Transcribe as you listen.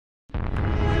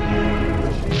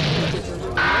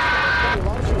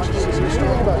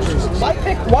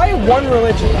Why one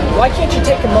religion? Why can't you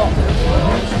take them all?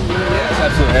 Yes,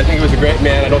 absolutely. I think he was a great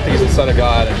man. I don't think he's the son of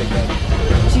God. I think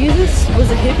that Jesus was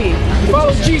a hippie. He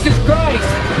follows Jesus Christ,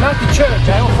 not the church.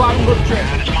 I don't follow him to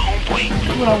church.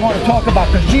 That's what I want to talk about,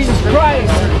 because Jesus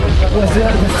Christ was the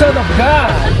Son of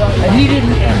God, and he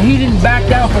didn't back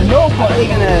down for nobody.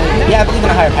 I believe in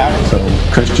a higher power. So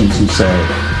Christians who say,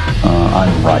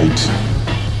 I'm right,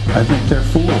 I think they're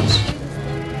fools.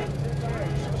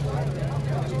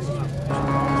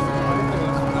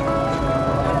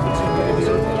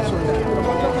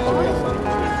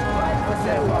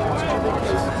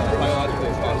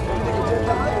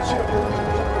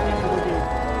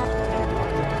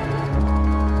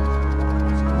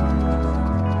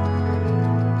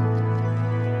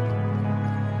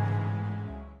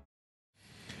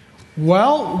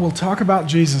 Well, we'll talk about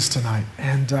Jesus tonight.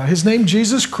 And his name,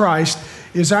 Jesus Christ,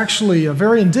 is actually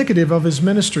very indicative of his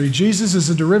ministry. Jesus is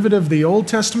a derivative of the Old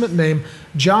Testament name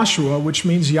Joshua, which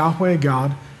means Yahweh,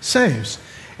 God, saves.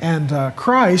 And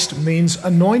Christ means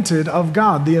anointed of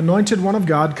God, the anointed one of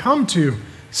God, come to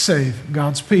save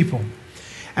God's people.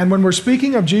 And when we're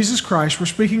speaking of Jesus Christ, we're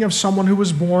speaking of someone who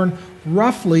was born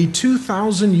roughly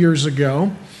 2,000 years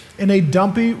ago in a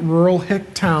dumpy rural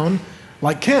hick town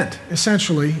like Kent,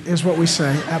 essentially, is what we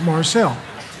say at Mars Hill.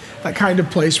 That kind of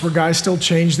place where guys still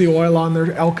change the oil on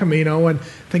their El Camino and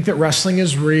think that wrestling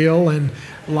is real and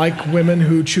like women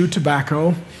who chew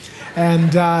tobacco.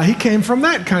 And he came from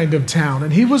that kind of town.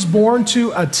 And he was born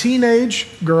to a teenage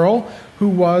girl who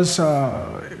was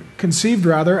conceived,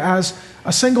 as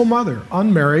a single mother,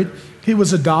 unmarried. He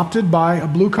was adopted by a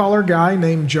blue-collar guy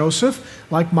named Joseph.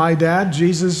 Like my dad,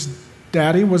 Jesus'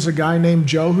 daddy was a guy named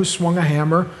Joe who swung a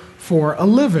hammer for a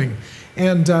living.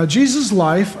 And Jesus'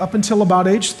 life, up until about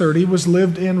age 30, was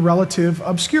lived in relative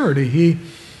obscurity. He,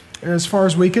 as far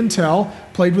as we can tell,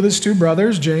 played with his two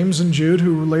brothers, James and Jude,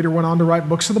 who later went on to write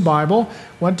books of the Bible,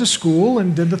 went to school,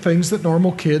 and did the things that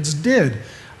normal kids did.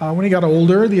 When he got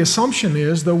older, the assumption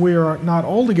is, though we are not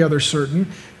altogether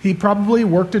certain, he probably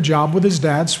worked a job with his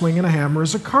dad swinging a hammer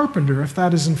as a carpenter, if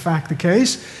that is in fact the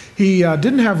case. He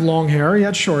didn't have long hair, he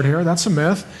had short hair, that's a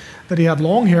myth. That he had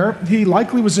long hair. He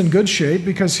likely was in good shape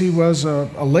because he was a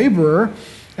laborer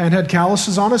and had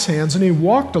calluses on his hands, and he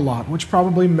walked a lot, which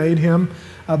probably made him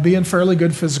be in fairly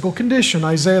good physical condition.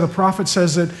 Isaiah the prophet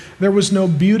says that there was no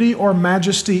beauty or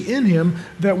majesty in him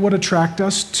that would attract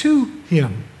us to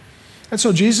him. And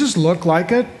so Jesus looked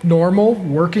like a normal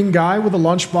working guy with a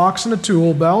lunchbox and a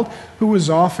tool belt who was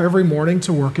off every morning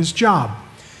to work his job.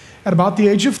 At about the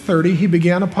age of 30, he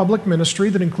began a public ministry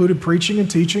that included preaching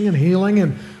and teaching and healing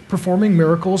and performing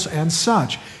miracles and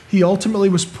such. He ultimately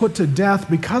was put to death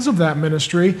because of that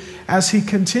ministry, as he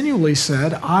continually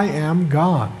said, I am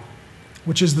God,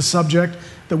 which is the subject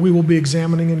that we will be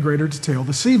examining in greater detail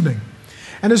this evening.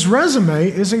 And his resume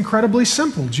is incredibly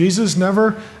simple. Jesus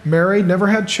never married, never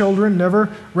had children,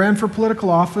 never ran for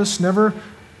political office, never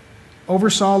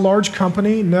oversaw a large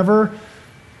company, never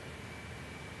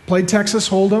played Texas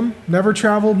Hold'em, never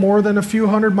traveled more than a few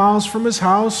hundred miles from his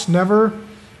house, never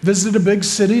visited a big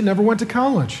city, never went to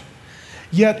college.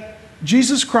 Yet,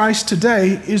 Jesus Christ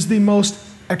today is the most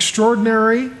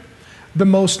extraordinary, the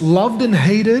most loved and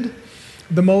hated,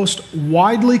 the most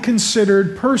widely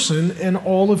considered person in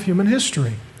all of human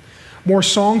history. More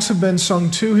songs have been sung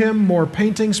to him, more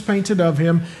paintings painted of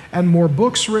him, and more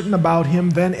books written about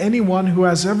him than anyone who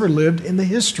has ever lived in the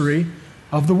history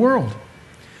of the world.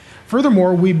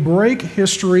 Furthermore, we break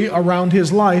history around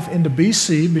his life into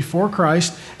BC, before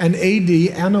Christ, and AD,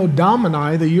 Anno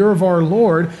Domini, the year of our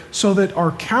Lord, so that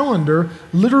our calendar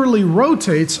literally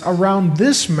rotates around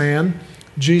this man,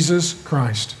 Jesus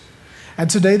Christ. And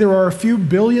today there are a few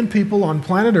billion people on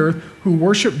planet Earth who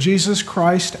worship Jesus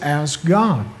Christ as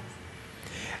God.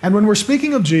 And when we're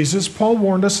speaking of Jesus, Paul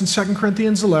warned us in 2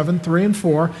 Corinthians 11, 3 and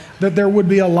 4, that there would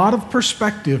be a lot of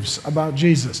perspectives about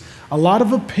Jesus, a lot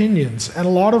of opinions, and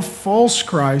a lot of false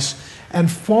Christs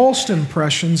and false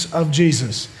impressions of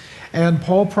Jesus. And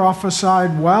Paul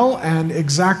prophesied well, and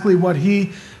exactly what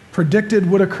he predicted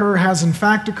would occur has in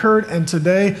fact occurred, and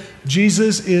today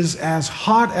Jesus is as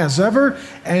hot as ever,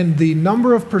 and the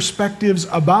number of perspectives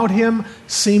about him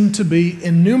seem to be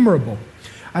innumerable.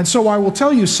 And so I will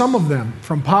tell you some of them,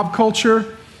 from pop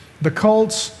culture, the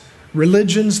cults,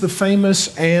 religions, the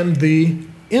famous, and the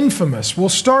infamous. We'll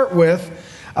start with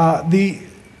the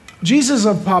Jesus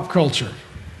of pop culture.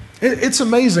 It's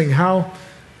amazing how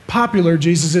popular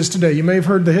Jesus is today. You may have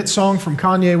heard the hit song from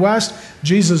Kanye West,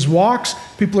 Jesus Walks.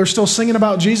 People are still singing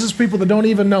about Jesus, people that don't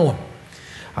even know him.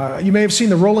 You may have seen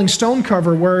the Rolling Stone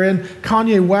cover wherein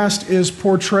Kanye West is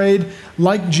portrayed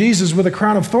like Jesus with a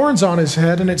crown of thorns on his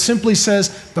head, and it simply says,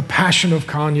 "The Passion of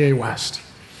Kanye West."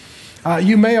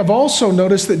 You may have also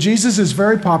noticed that Jesus is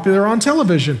very popular on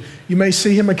television. You may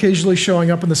see him occasionally showing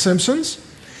up in The Simpsons.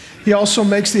 He also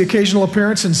makes the occasional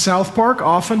appearance in South Park,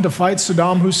 often to fight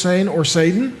Saddam Hussein or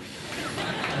Satan.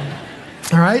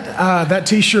 All right, that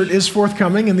t-shirt is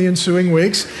forthcoming in the ensuing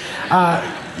weeks.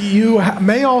 You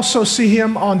may also see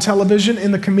him on television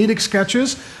in the comedic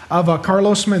sketches of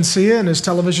Carlos Mencia and his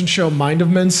television show Mind of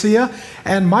Mencia.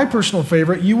 And my personal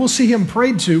favorite, you will see him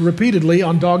prayed to repeatedly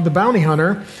on Dog the Bounty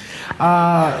Hunter.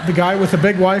 The guy with the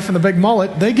big wife and the big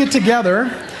mullet, they get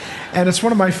together, and it's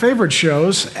one of my favorite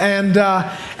shows, and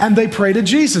they pray to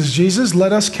Jesus. Jesus,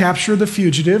 let us capture the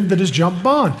fugitive that has jumped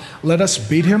bond. Let us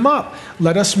beat him up.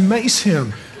 Let us mace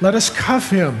him. Let us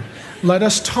cuff him. Let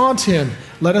us taunt him.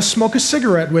 Let us smoke a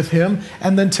cigarette with him,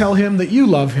 and then tell him that you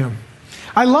love him.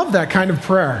 I love that kind of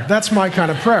prayer. That's my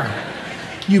kind of prayer.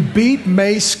 You beat,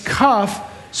 mace, cuff,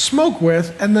 smoke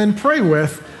with, and then pray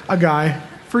with a guy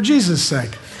for Jesus'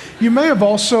 sake. You may have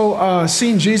also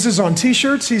seen Jesus on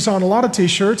t-shirts. He's on a lot of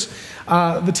t-shirts.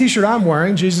 The t-shirt I'm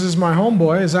wearing, Jesus is my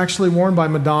homeboy, is actually worn by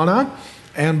Madonna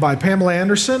and by Pamela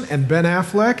Anderson and Ben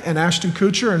Affleck and Ashton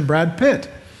Kutcher and Brad Pitt.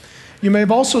 You may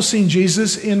have also seen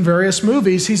Jesus in various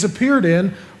movies. He's appeared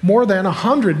in more than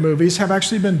 100 movies have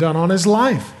actually been done on his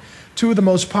life. Two of the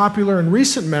most popular in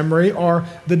recent memory are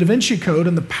The Da Vinci Code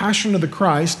and The Passion of the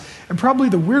Christ, and probably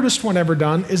the weirdest one ever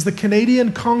done is the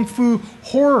Canadian Kung Fu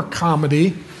horror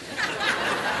comedy,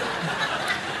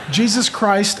 Jesus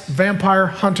Christ Vampire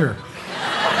Hunter,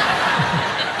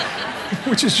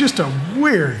 which is just a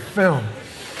weird film.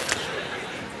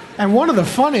 And one of the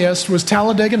funniest was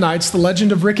Talladega Nights, The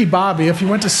Legend of Ricky Bobby. If you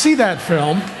went to see that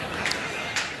film,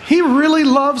 he really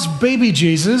loves baby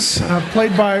Jesus,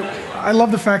 played by, I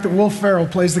love the fact that Will Ferrell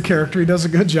plays the character. He does a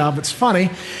good job. It's funny.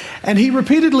 And he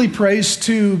repeatedly prays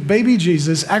to baby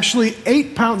Jesus, actually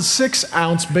 8-pound,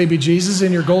 6-ounce baby Jesus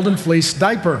in your golden fleece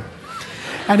diaper.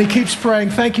 And he keeps praying,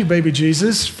 "Thank you, baby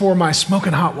Jesus, for my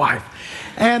smoking hot wife."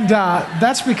 And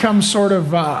that's become sort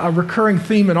of a recurring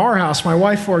theme in our house. My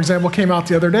wife, for example, came out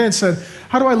the other day and said,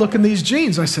 "How do I look in these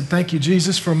jeans?" I said, "Thank you,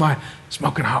 Jesus, for my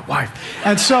smoking hot wife."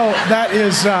 And so that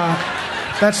is,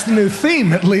 that's the new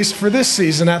theme, at least for this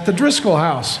season at the Driscoll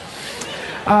house.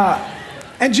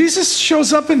 And Jesus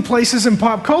shows up in places in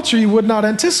pop culture you would not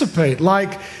anticipate.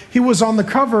 Like he was on the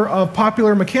cover of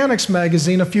Popular Mechanics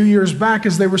magazine a few years back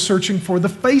as they were searching for the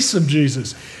face of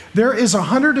Jesus. There is a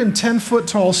 110-foot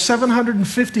tall,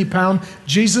 750-pound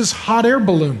Jesus hot air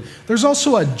balloon. There's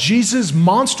also a Jesus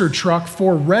monster truck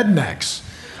for rednecks.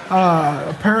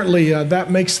 Apparently, that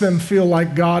makes them feel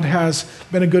like God has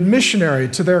been a good missionary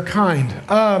to their kind.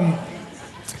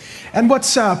 And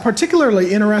what's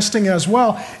particularly interesting as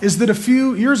well is that a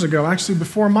few years ago, actually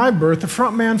before my birth, the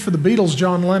front man for the Beatles,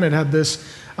 John Lennon, had this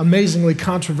amazingly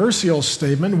controversial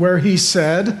statement where he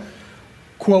said,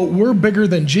 quote, "We're bigger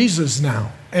than Jesus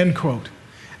now," end quote.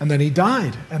 And then he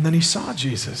died, and then he saw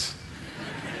Jesus.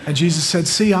 And Jesus said,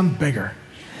 "See, I'm bigger."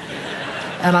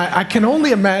 And I can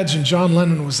only imagine John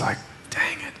Lennon was like,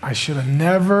 "Dang it, I should have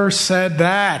never said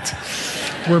that.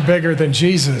 We're bigger than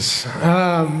Jesus."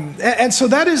 And so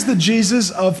that is the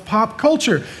Jesus of pop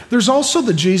culture. There's also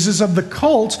the Jesus of the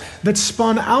cult that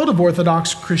spun out of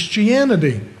Orthodox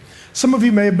Christianity. Some of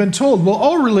you may have been told, well,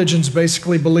 all religions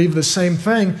basically believe the same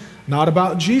thing. Not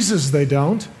about Jesus, they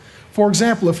don't. For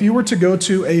example, if you were to go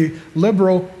to a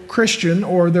liberal Christian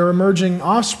or their emerging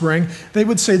offspring, they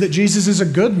would say that Jesus is a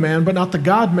good man, but not the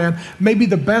God man, maybe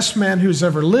the best man who's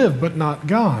ever lived, but not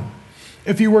God.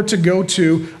 If you were to go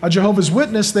to a Jehovah's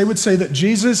Witness, they would say that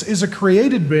Jesus is a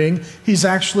created being. He's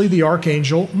actually the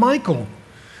archangel Michael.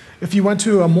 If you went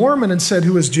to a Mormon and said,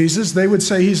 "Who is Jesus?" they would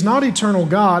say he's not eternal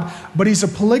God, but he's a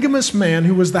polygamous man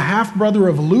who was the half-brother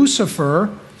of Lucifer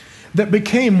that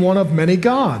became one of many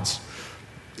gods.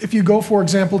 If you go, for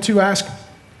example, to ask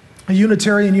a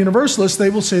Unitarian Universalist, they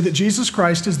will say that Jesus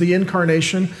Christ is the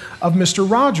incarnation of Mr.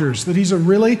 Rogers, that he's a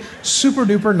really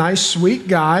super-duper nice, sweet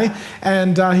guy,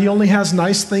 and he only has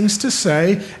nice things to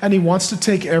say, and he wants to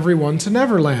take everyone to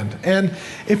Neverland. And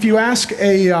if you ask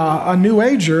a New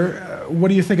Ager, what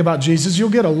do you think about Jesus? You'll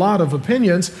get a lot of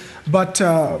opinions, but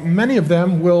many of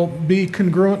them will be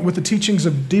congruent with the teachings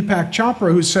of Deepak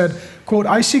Chopra, who said, quote,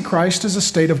 "I see Christ as a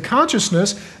state of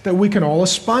consciousness that we can all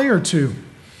aspire to."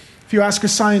 If you ask a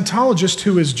Scientologist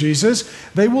who is Jesus,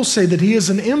 they will say that he is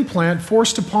an implant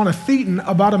forced upon a Thetan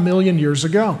about 1 million years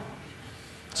ago.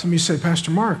 Some of you say,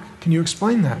 "Pastor Mark, can you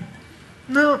explain that?"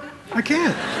 No, I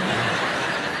can't.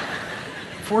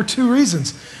 For two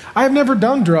reasons. I have never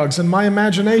done drugs, and my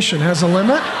imagination has a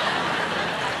limit.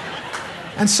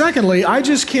 And secondly, I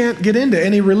just can't get into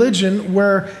any religion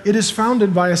where it is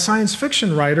founded by a science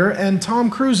fiction writer and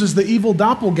Tom Cruise is the evil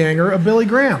doppelganger of Billy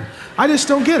Graham. I just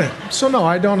don't get it. So no,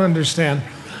 I don't understand,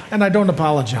 and I don't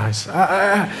apologize.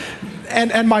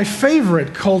 And my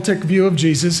favorite cultic view of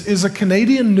Jesus is a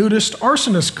Canadian nudist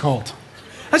arsonist cult.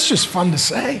 That's just fun to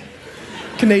say.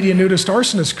 Canadian nudist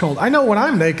arsonist cult. I know when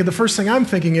I'm naked, the first thing I'm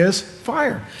thinking is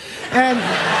fire.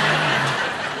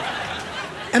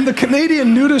 And the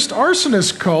Canadian nudist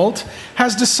arsonist cult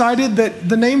has decided that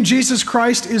the name Jesus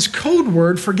Christ is code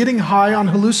word for getting high on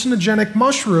hallucinogenic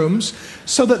mushrooms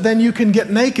so that then you can get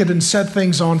naked and set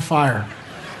things on fire.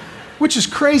 Which is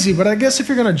crazy, but I guess if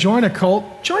you're going to join a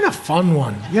cult, join a fun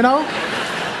one, you know?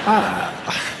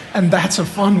 And that's a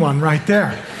fun one right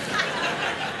there.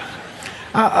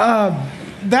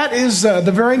 That is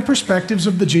the varying perspectives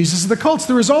of the Jesus of the cults.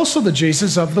 There is also the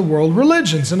Jesus of the world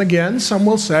religions. And again, some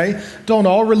will say, don't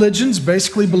all religions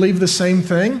basically believe the same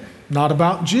thing? Not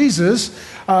about Jesus.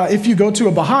 If you go to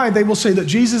a Baha'i, they will say that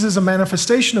Jesus is a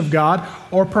manifestation of God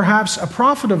or perhaps a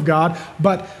prophet of God,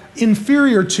 but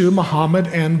inferior to Muhammad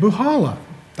and Buddha.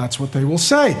 That's what they will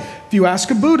say. If you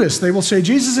ask a Buddhist, they will say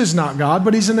Jesus is not God,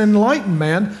 but he's an enlightened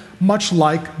man, much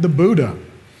like the Buddha.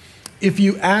 If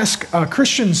you ask a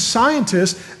Christian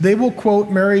scientist, they will quote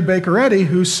Mary Baker Eddy,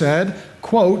 who said,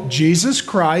 quote, Jesus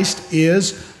Christ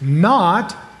is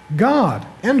not God,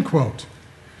 end quote.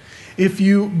 If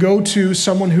you go to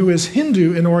someone who is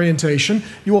Hindu in orientation,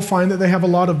 you will find that they have a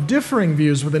lot of differing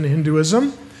views within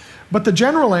Hinduism. But the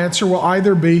general answer will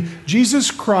either be,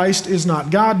 Jesus Christ is not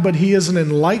God, but he is an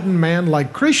enlightened man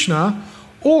like Krishna,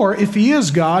 or if he is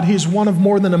God, he's one of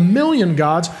more than 1 million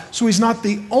gods, so he's not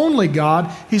the only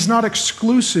God, he's not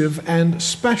exclusive and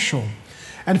special.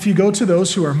 And if you go to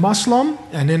those who are Muslim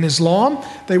and in Islam,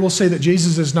 they will say that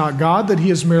Jesus is not God, that he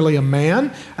is merely a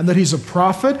man, and that he's a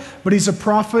prophet, but he's a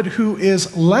prophet who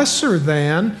is lesser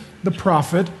than the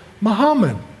prophet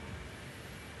Muhammad.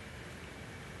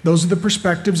 Those are the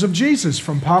perspectives of Jesus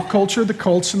from pop culture, the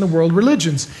cults, and the world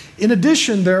religions. In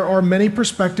addition, there are many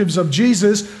perspectives of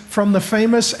Jesus from the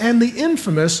famous and the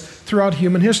infamous throughout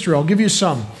human history. I'll give you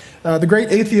some. The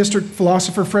great atheistic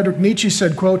philosopher Friedrich Nietzsche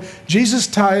said, quote, Jesus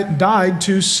died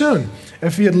too soon.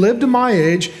 If he had lived to my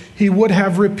age, he would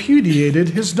have repudiated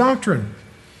his doctrine.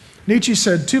 Nietzsche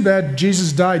said, too bad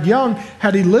Jesus died young.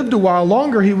 Had he lived a while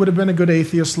longer, he would have been a good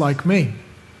atheist like me.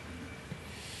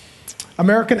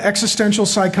 American existential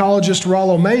psychologist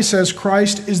Rollo May says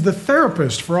Christ is the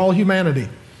therapist for all humanity.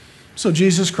 So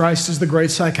Jesus Christ is the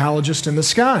great psychologist in the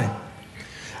sky.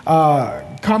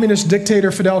 Communist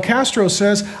dictator Fidel Castro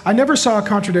says, I never saw a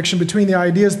contradiction between the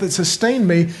ideas that sustain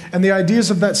me and the ideas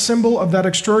of that symbol of that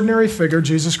extraordinary figure,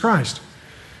 Jesus Christ.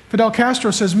 Fidel Castro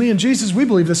says, me and Jesus, we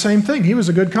believe the same thing. He was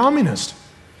a good communist.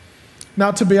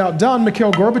 Not to be outdone,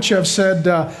 Mikhail Gorbachev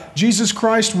said, Jesus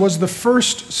Christ was the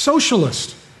first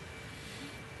socialist.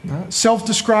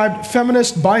 Self-described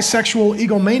feminist, bisexual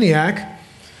egomaniac,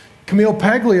 Camille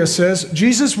Paglia says,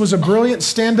 Jesus was a brilliant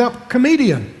stand-up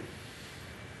comedian.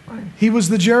 He was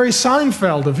the Jerry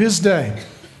Seinfeld of his day.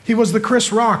 He was the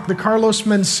Chris Rock, the Carlos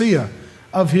Mencia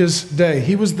of his day.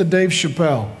 He was the Dave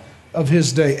Chappelle of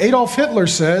his day. Adolf Hitler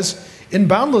says, in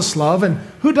Boundless Love, and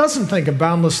who doesn't think of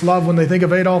Boundless Love when they think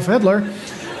of Adolf Hitler?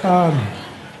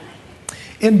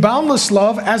 In Boundless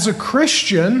Love, as a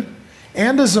Christian,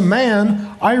 and as a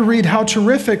man, I read how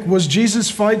terrific was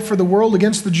Jesus' fight for the world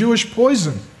against the Jewish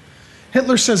poison.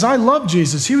 Hitler says, I love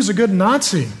Jesus. He was a good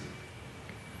Nazi.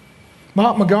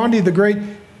 Mahatma Gandhi, the great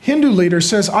Hindu leader,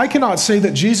 says, I cannot say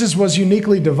that Jesus was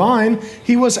uniquely divine.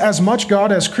 He was as much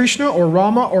God as Krishna or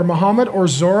Rama or Muhammad or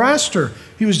Zoroaster.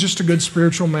 He was just a good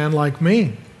spiritual man like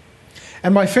me.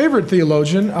 And my favorite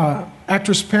theologian,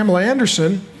 actress Pamela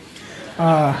Anderson,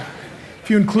 if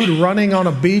you include running on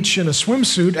a beach in a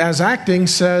swimsuit as acting,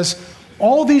 says,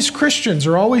 all these Christians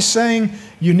are always saying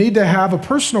you need to have a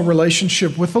personal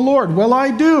relationship with the Lord. Well,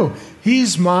 I do.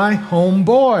 He's my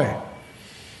homeboy.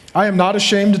 I am not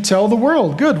ashamed to tell the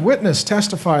world. Good, witness,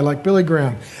 testify like Billy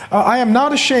Graham. I am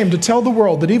not ashamed to tell the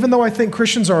world that even though I think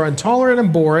Christians are intolerant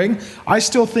and boring, I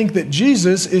still think that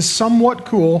Jesus is somewhat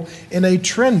cool in a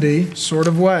trendy sort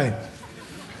of way.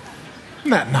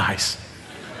 Isn't that nice?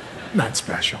 Isn't that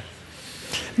special?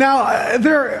 Now,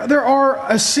 there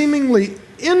are a seemingly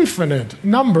infinite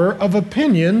number of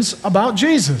opinions about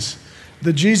Jesus.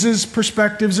 The Jesus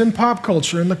perspectives in pop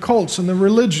culture and the cults and the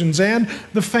religions and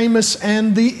the famous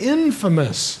and the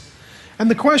infamous. And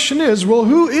the question is, well,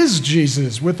 who is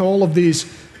Jesus with all of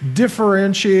these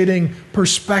differentiating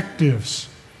perspectives?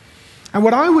 And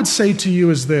what I would say to you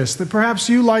is this, that perhaps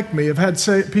you, like me, have had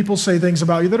people say things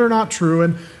about you that are not true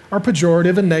and are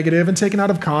pejorative and negative and taken out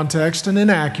of context and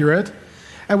inaccurate.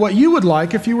 And what you would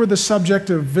like, if you were the subject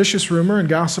of vicious rumor and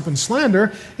gossip and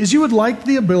slander, is you would like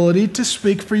the ability to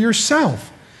speak for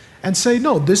yourself and say,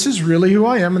 no, this is really who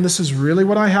I am, and this is really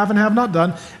what I have and have not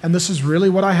done, and this is really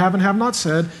what I have and have not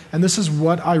said, and this is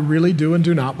what I really do and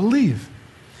do not believe.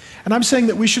 And I'm saying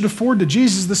that we should afford to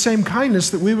Jesus the same kindness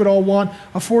that we would all want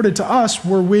afforded to us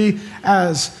were we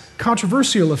as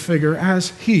controversial a figure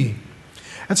as he.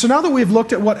 And so now that we've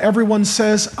looked at what everyone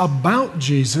says about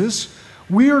Jesus,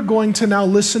 we are going to now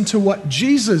listen to what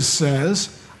Jesus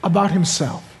says about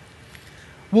himself.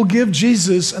 We'll give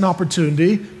Jesus an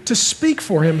opportunity to speak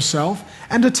for himself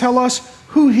and to tell us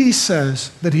who he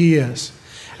says that he is.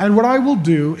 And what I will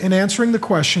do in answering the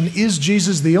question, is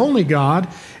Jesus the only God,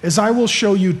 is I will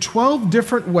show you 12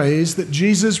 different ways that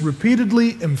Jesus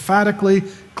repeatedly, emphatically,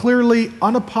 clearly,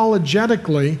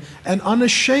 unapologetically, and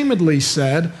unashamedly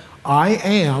said, I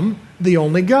am the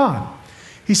only God.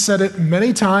 He said it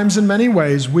many times in many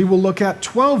ways. We will look at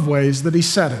 12 ways that he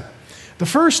said it. The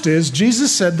first is,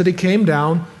 Jesus said that he came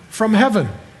down from heaven.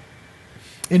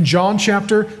 In John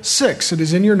chapter 6, it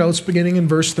is in your notes beginning in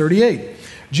verse 38.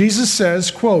 Jesus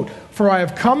says, quote, "For I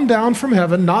have come down from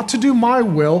heaven not to do my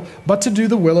will, but to do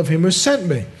the will of him who sent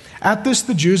me." At this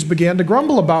the Jews began to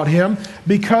grumble about him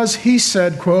because he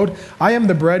said, quote, "I am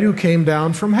the bread who came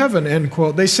down from heaven," end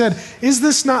quote. They said, "Is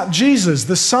this not Jesus,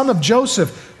 the son of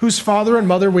Joseph, whose father and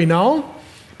mother we know?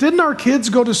 Didn't our kids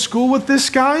go to school with this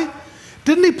guy?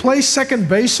 Didn't he play second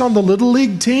base on the Little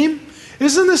League team?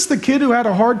 Isn't this the kid who had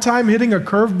a hard time hitting a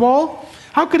curveball?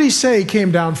 How could he say he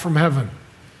came down from heaven?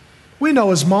 We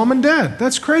know his mom and dad.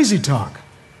 That's crazy talk.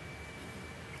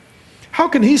 How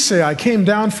can he say, I came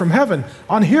down from heaven?"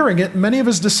 On hearing it, many of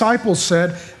his disciples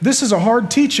said, "This is a hard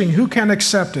teaching. Who can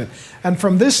accept it?" And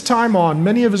from this time on,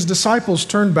 many of his disciples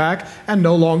turned back and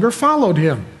no longer followed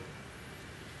him.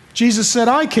 Jesus said,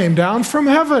 "I came down from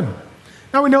heaven."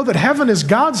 Now we know that heaven is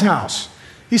God's house.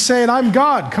 He's saying, "I'm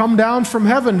God, come down from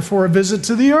heaven for a visit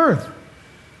to the earth."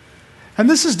 And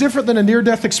this is different than a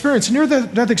near-death experience. A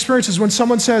near-death experience is when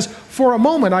someone says, "For a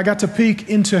moment, I got to peek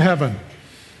into heaven."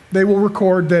 They will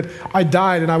record that I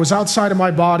died and I was outside of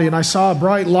my body and I saw a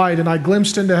bright light and I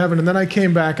glimpsed into heaven and then I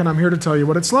came back and I'm here to tell you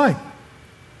what it's like.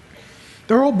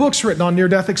 There are whole books written on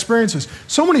near-death experiences.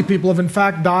 So many people have in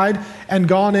fact died and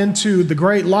gone into the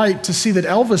great light to see that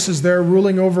Elvis is there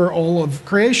ruling over all of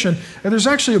creation. And there's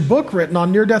actually a book written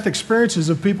on near-death experiences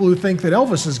of people who think that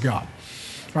Elvis is God.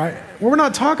 Right? What we're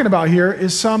not talking about here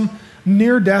is some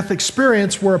near-death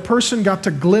experience where a person got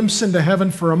to glimpse into heaven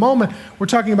for a moment. We're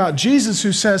talking about Jesus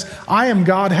who says, "I am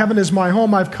God, heaven is my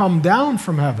home, I've come down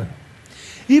from heaven."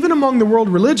 Even among the world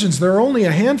religions, there are only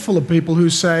a handful of people who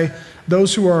say,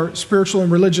 those who are spiritual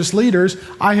and religious leaders,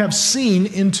 "I have seen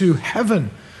into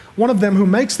heaven." One of them who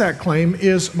makes that claim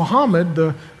is Muhammad,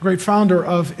 the great founder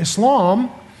of Islam.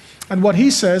 And what he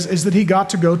says is that he got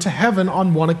to go to heaven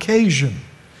on one occasion.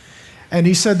 And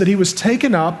he said that he was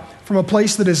taken up from a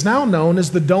place that is now known as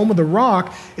the Dome of the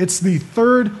Rock. It's the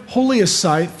third holiest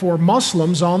site for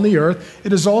Muslims on the earth.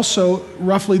 It is also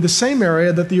roughly the same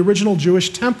area that the original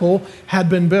Jewish temple had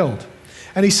been built.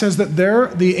 And he says that there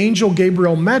the angel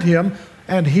Gabriel met him,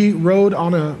 and he rode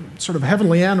on a sort of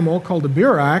heavenly animal called a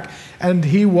burak, and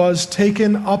he was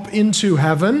taken up into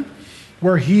heaven,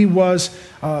 where he was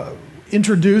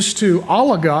introduced to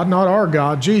Allah God, not our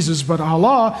God, Jesus, but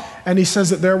Allah. And he says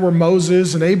that there were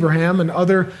Moses and Abraham and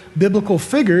other biblical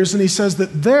figures. And he says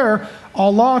that there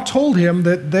Allah told him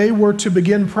that they were to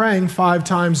begin praying 5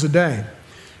 times a day.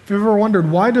 If you've ever wondered,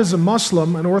 why does a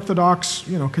Muslim, an Orthodox,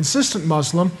 consistent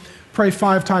Muslim, pray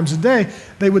 5 times a day?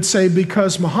 They would say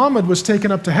because Muhammad was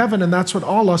taken up to heaven and that's what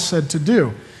Allah said to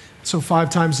do. So 5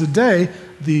 times a day,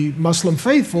 the Muslim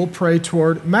faithful pray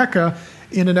toward Mecca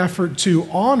in an effort to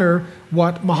honor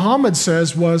what Muhammad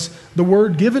says was the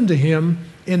word given to him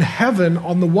in heaven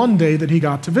on the one day that he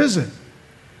got to visit.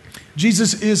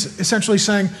 Jesus is essentially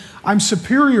saying, I'm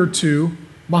superior to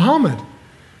Muhammad.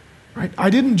 Right? I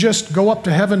didn't just go up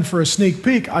to heaven for a sneak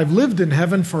peek. I've lived in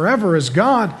heaven forever as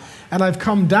God, and I've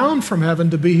come down from heaven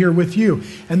to be here with you.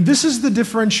 And this is the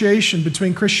differentiation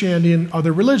between Christianity and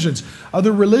other religions.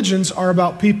 Other religions are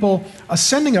about people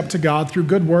ascending up to God through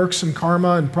good works and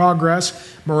karma and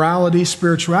progress, morality,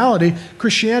 spirituality.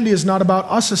 Christianity is not about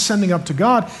us ascending up to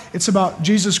God. It's about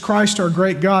Jesus Christ, our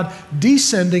great God,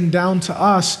 descending down to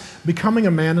us, becoming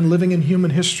a man and living in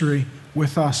human history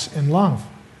with us in love.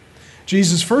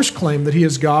 Jesus' first claim that he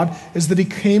is God is that he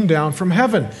came down from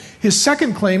heaven. His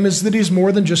second claim is that he's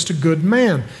more than just a good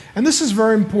man. And this is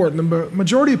very important. The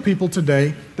majority of people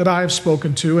today that I have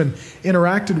spoken to and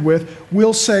interacted with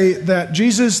will say that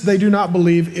Jesus, they do not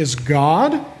believe, is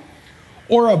God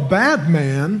or a bad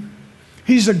man.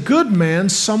 He's a good man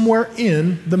somewhere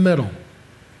in the middle.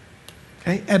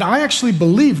 Okay? And I actually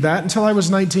believed that until I was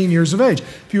 19 years of age.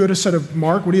 If you would have said,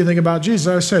 Mark, what do you think about Jesus?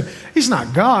 I said, he's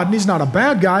not God and he's not a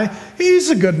bad guy. He's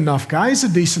a good enough guy. He's a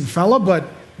decent fella, but,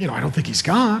 I don't think he's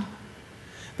God.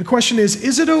 The question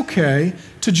is it okay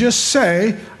to just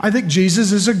say, I think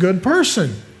Jesus is a good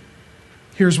person?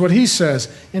 Here's what he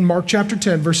says in Mark chapter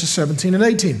 10, verses 17 and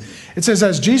 18. It says,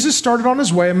 as Jesus started on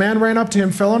his way, a man ran up to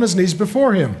him, fell on his knees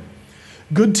before him.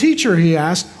 Good teacher, he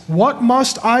asked, what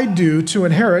must I do to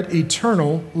inherit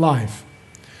eternal life?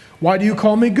 Why do you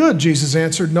call me good? Jesus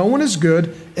answered, no one is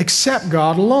good except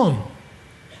God alone.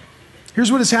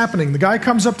 Here's what is happening. The guy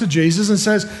comes up to Jesus and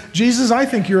says, Jesus, I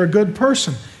think you're a good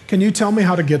person. Can you tell me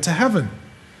how to get to heaven?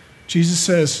 Jesus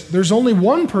says, there's only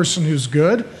one person who's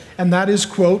good, and that is,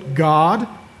 quote, God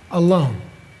alone.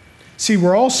 See,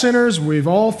 we're all sinners. We've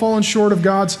all fallen short of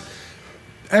God's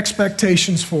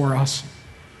expectations for us.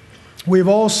 We've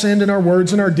all sinned in our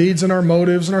words and our deeds and our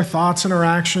motives and our thoughts and our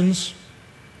actions.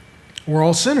 We're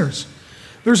all sinners.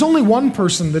 There's only one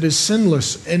person that is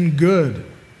sinless and good,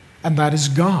 and that is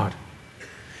God.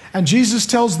 And Jesus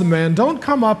tells the man, don't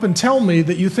come up and tell me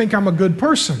that you think I'm a good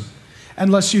person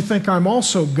unless you think I'm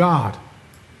also God.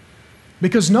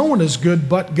 Because no one is good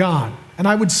but God. And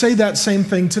I would say that same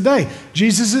thing today.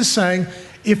 Jesus is saying,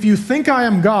 if you think I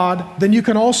am God, then you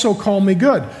can also call me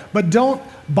good. But don't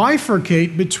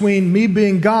bifurcate between me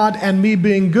being God and me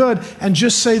being good and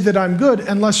just say that I'm good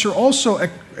unless you're also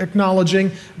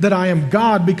acknowledging that I am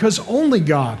God, because only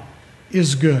God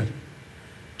is good.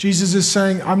 Jesus is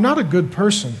saying, I'm not a good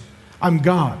person, I'm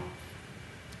God.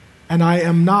 And I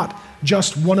am not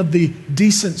just one of the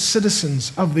decent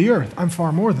citizens of the earth. I'm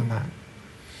far more than that.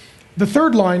 The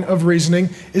third line of reasoning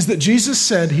is that Jesus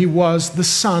said he was the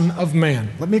Son of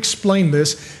Man. Let me explain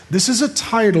this. This is a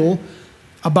title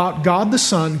about God the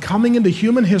Son coming into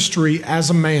human history as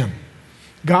a man.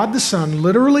 God the Son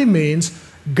literally means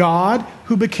God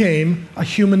who became a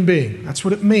human being. That's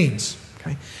what it means.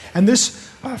 Okay? And this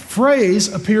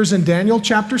phrase appears in Daniel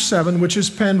chapter 7, which is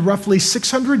penned roughly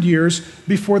 600 years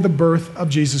before the birth of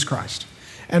Jesus Christ.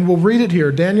 And we'll read it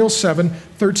here, Daniel 7,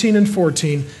 13 and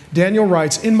 14. Daniel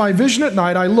writes, in my vision at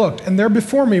night I looked, and there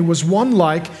before me was one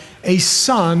like a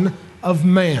son of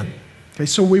man. Okay,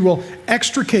 so we will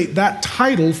extricate that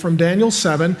title from Daniel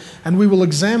 7, and we will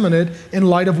examine it in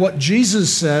light of what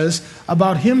Jesus says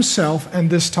about himself and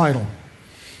this title.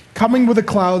 Coming with the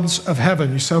clouds of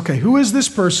heaven. You say, okay, who is this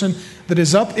person that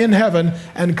is up in heaven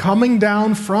and coming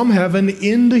down from heaven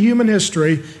into human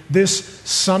history, this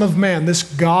Son of Man, this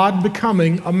God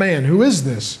becoming a man? Who is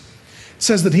this? It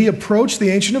says that he approached the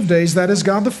Ancient of Days, that is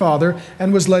God the Father,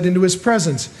 and was led into his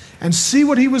presence. And see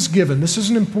what he was given. This is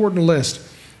an important list.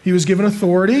 He was given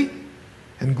authority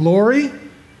and glory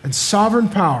and sovereign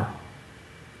power.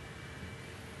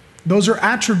 Those are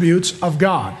attributes of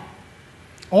God.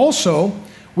 Also,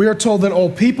 we are told that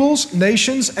all peoples,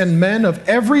 nations, and men of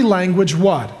every language,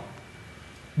 what?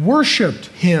 Worshipped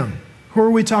him. Who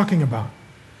are we talking about?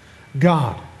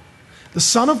 God. The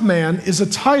Son of Man is a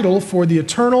title for the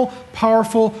eternal,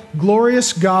 powerful,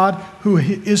 glorious God who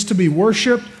is to be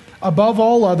worshipped above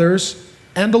all others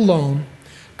and alone,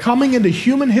 coming into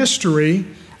human history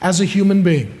as a human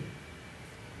being.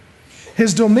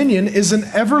 His dominion is an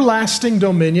everlasting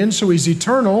dominion, so he's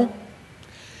eternal,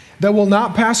 that will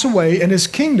not pass away, and his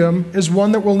kingdom is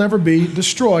one that will never be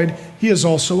destroyed. He is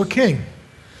also a king.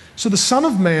 So the Son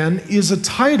of Man is a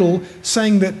title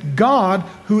saying that God,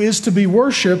 who is to be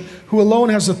worshiped, who alone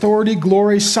has authority,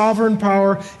 glory, sovereign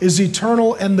power, is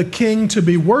eternal, and the king to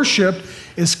be worshiped,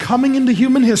 is coming into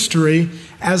human history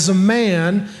as a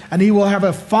man, and he will have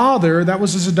a father. That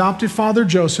was his adopted father,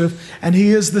 Joseph, and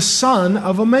he is the son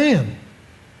of a man.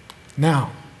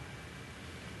 Now,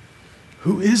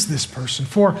 who is this person?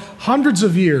 For hundreds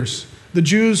of years, the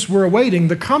Jews were awaiting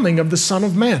the coming of the Son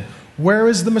of Man. Where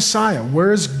is the Messiah?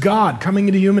 Where is God coming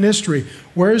into human history?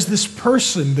 Where is this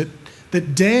person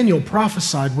that Daniel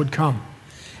prophesied would come?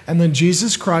 And then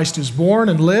Jesus Christ is born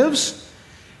and lives,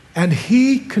 and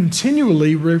he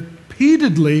continually,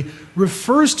 repeatedly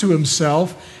refers to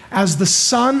himself as the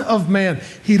Son of Man.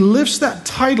 He lifts that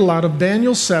title out of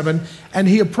Daniel 7, and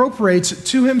he appropriates it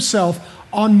to himself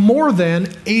on more than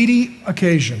 80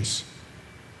 occasions.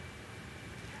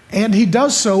 And he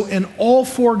does so in all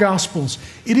four Gospels.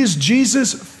 It is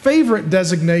Jesus' favorite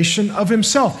designation of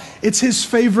himself. It's his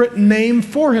favorite name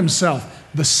for himself,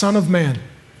 the Son of Man.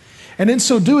 And in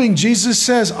so doing, Jesus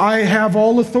says, I have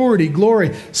all authority,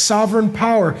 glory, sovereign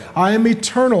power. I am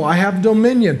eternal. I have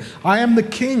dominion. I am the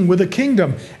king with a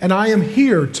kingdom, and I am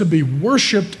here to be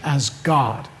worshiped as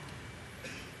God.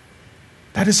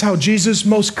 That is how Jesus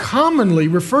most commonly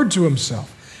referred to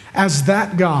himself, as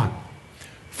that God.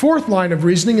 Fourth line of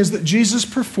reasoning is that Jesus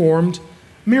performed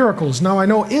miracles. Now, I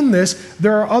know in this,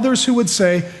 there are others who would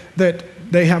say that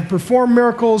they have performed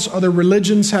miracles, other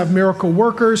religions have miracle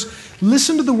workers.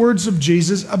 Listen to the words of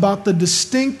Jesus about the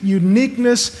distinct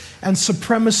uniqueness and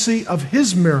supremacy of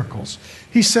his miracles.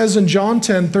 He says in John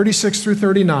 10, 36 through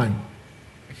 39,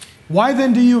 "Why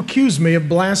then do you accuse me of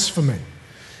blasphemy?"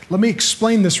 Let me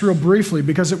explain this real briefly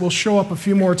because it will show up a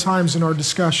few more times in our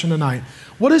discussion tonight.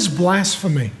 What is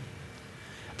blasphemy?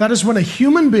 That is when a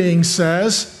human being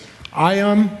says, I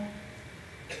am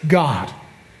God.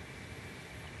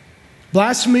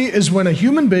 Blasphemy is when a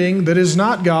human being that is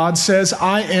not God says,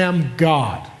 I am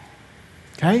God.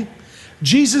 Okay?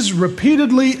 Jesus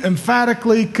repeatedly,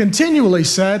 emphatically, continually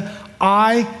said,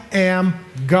 I am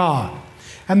God.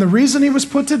 And the reason he was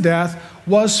put to death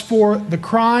was for the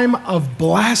crime of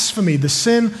blasphemy, the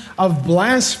sin of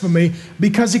blasphemy,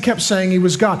 because he kept saying he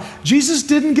was God. Jesus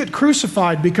didn't get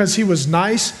crucified because he was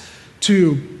nice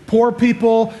to poor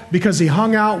people, because he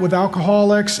hung out with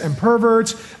alcoholics and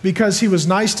perverts, because he was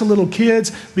nice to little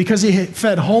kids, because he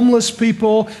fed homeless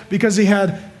people, because he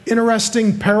had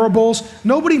interesting parables.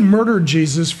 Nobody murdered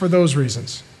Jesus for those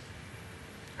reasons.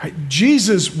 Right?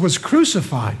 Jesus was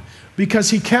crucified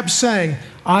because he kept saying,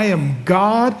 I am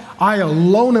God, I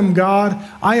alone am God,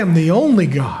 I am the only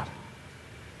God.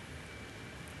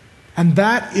 And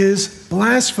that is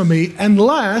blasphemy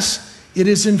unless it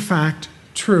is in fact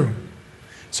true.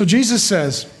 So Jesus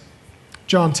says,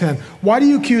 John 10, why do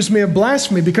you accuse me of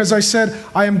blasphemy? Because I said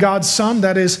I am God's son,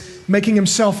 that is, making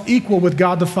himself equal with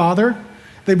God the Father.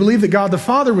 They believed that God the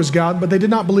Father was God, but they did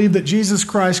not believe that Jesus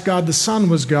Christ, God the Son,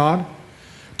 was God.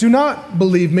 Do not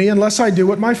believe me unless I do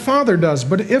what my Father does.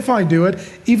 But if I do it,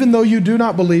 even though you do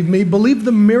not believe me, believe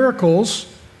the miracles,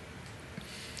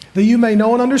 that you may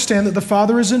know and understand that the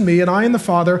Father is in me and I in the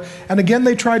Father. And again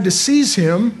they tried to seize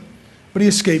him, but he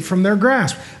escaped from their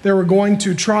grasp. They were going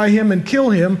to try him and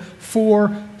kill him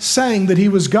for saying that he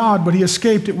was God, but he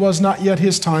escaped. It was not yet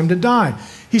his time to die.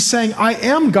 He's saying, I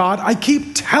am God. I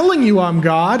keep telling you I'm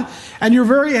God, and you're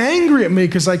very angry at me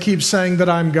because I keep saying that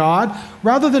I'm God.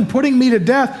 Rather than putting me to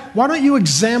death, why don't you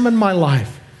examine my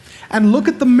life and look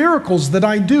at the miracles that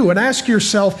I do and ask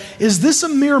yourself, is this a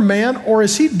mere man or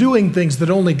is he doing things that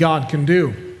only God can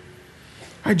do?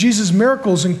 Right, Jesus'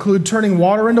 miracles include turning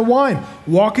water into wine,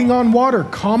 walking on water,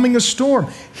 calming a storm,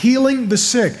 healing the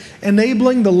sick,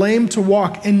 enabling the lame to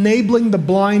walk, enabling the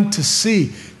blind to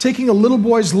see, taking a little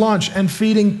boy's lunch and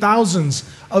feeding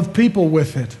thousands of people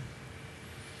with it.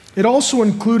 It also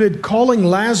included calling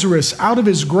Lazarus out of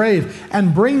his grave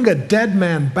and bringing a dead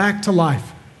man back to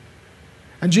life.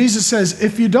 And Jesus says,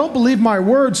 if you don't believe my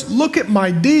words, look at my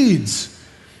deeds.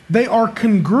 They are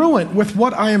congruent with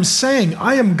what I am saying.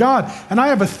 I am God, and I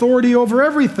have authority over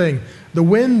everything. The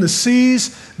wind, the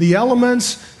seas, the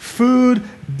elements, food,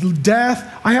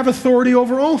 death. I have authority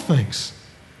over all things.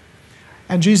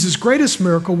 And Jesus' greatest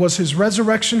miracle was his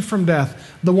resurrection from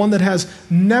death, the one that has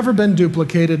never been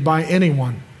duplicated by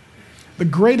anyone. The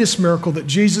greatest miracle that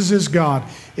Jesus is God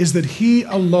is that he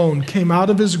alone came out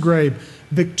of his grave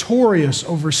victorious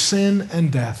over sin and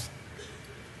death.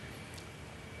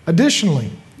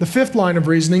 Additionally, the fifth line of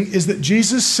reasoning is that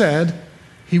Jesus said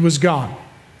he was God.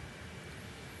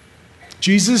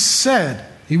 Jesus said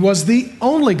he was the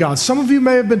only God. Some of you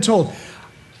may have been told,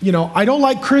 I don't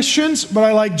like Christians, but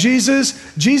I like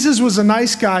Jesus. Jesus was a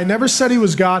nice guy, never said he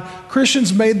was God.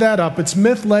 Christians made that up. It's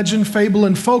myth, legend, fable,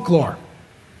 and folklore.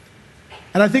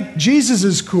 And I think Jesus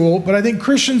is cool, but I think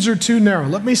Christians are too narrow.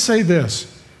 Let me say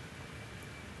this.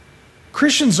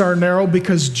 Christians are narrow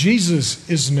because Jesus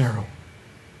is narrow.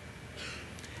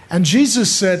 And Jesus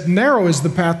said, narrow is the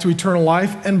path to eternal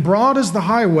life, and broad is the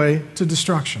highway to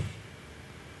destruction.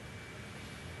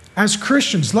 As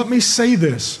Christians, let me say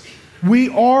this. We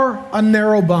are a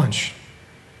narrow bunch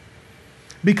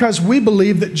because we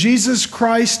believe that Jesus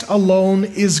Christ alone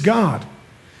is God.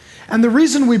 And the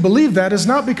reason we believe that is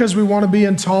not because we want to be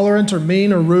intolerant or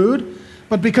mean or rude,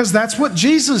 but because that's what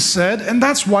Jesus said, and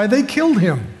that's why they killed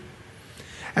him.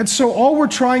 And so all we're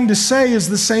trying to say is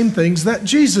the same things that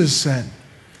Jesus said.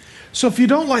 So if you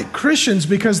don't like Christians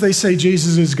because they say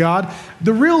Jesus is God,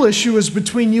 the real issue is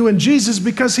between you and Jesus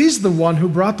because he's the one who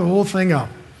brought the whole thing up.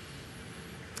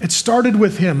 It started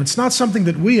with him. It's not something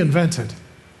that we invented.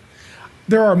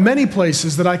 There are many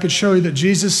places that I could show you that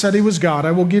Jesus said he was God.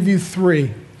 I will give you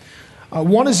three.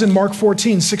 One is in Mark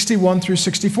 14, 61 through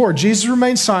 64. Jesus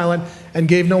remained silent and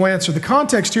gave no answer. The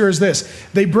context here is this.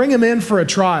 They bring him in for a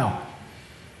trial.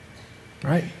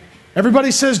 Right?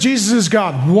 Everybody says Jesus is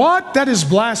God. What? That is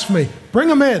blasphemy. Bring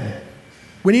him in.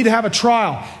 We need to have a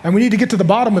trial, and we need to get to the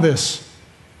bottom of this.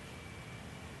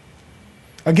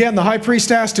 Again, the high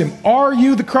priest asked him, "Are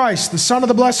you the Christ, the Son of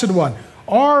the Blessed One?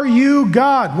 Are you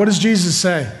God?" What does Jesus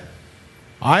say?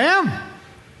 "I am."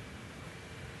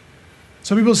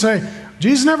 Some people say,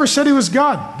 Jesus never said he was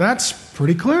God. That's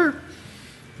pretty clear.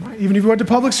 Even if you went to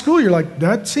public school, you're like,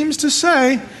 that seems to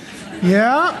say,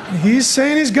 yeah, he's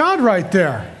saying he's God right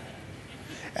there.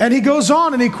 And he goes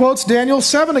on and he quotes Daniel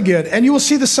 7 again. "And you will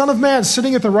see the Son of Man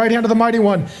sitting at the right hand of the Mighty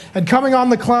One and coming on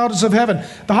the clouds of heaven."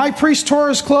 The high priest tore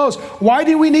his clothes. "Why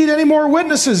do we need any more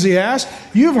witnesses?" he asked.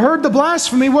 "You've heard the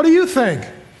blasphemy. What do you think?"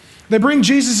 They bring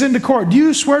Jesus into court. "Do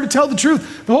you swear to tell the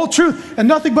truth, the whole truth, and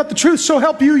nothing but the truth, so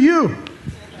help you, you?"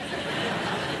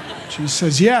 Jesus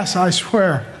says, "Yes, I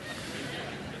swear."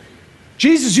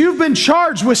 "Jesus, you've been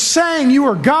charged with saying you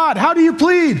are God. How do you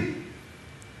plead?"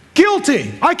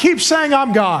 "Guilty. I keep saying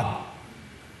I'm God."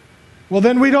 "Well,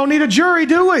 then we don't need a jury,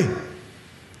 do we?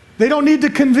 They don't need to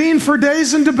convene for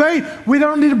days and debate. We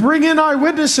don't need to bring in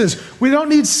eyewitnesses. We don't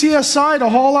need CSI to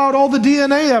haul out all the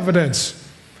DNA evidence.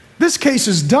 This case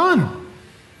is done.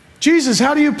 Jesus,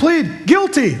 how do you plead?"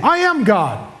 "Guilty. I am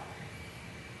God."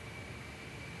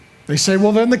 They say,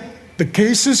 "Well, then the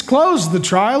case is closed. The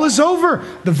trial is over.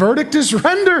 The verdict is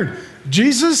rendered.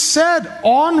 Jesus said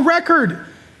on record,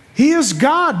 he is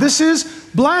God. This is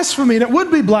blasphemy." And it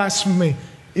would be blasphemy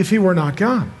if he were not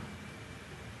God.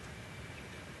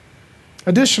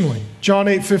 Additionally, John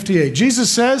 8:58,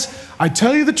 Jesus says, "I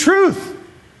tell you the truth."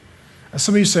 Now,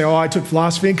 some of you say, "Oh, I took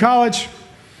philosophy in college.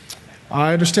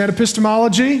 I understand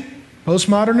epistemology,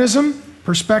 postmodernism,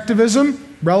 perspectivism,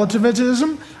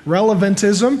 relativism.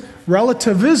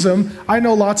 I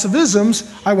know lots of isms.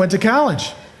 I went to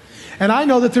college. And I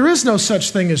know that there is no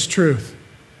such thing as truth."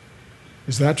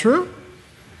 Is that true?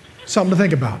 Something to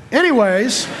think about.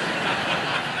 Anyways,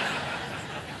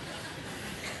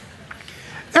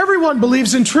 everyone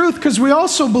believes in truth because we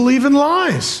also believe in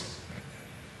lies.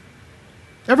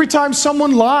 Every time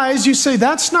someone lies, you say,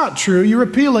 "That's not true." You're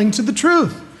appealing to the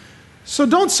truth. So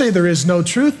don't say there is no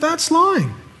truth. That's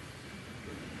lying.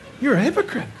 You're a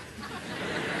hypocrite.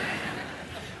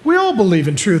 We all believe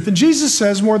in truth. And Jesus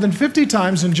says more than 50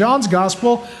 times in John's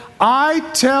gospel, "I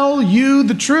tell you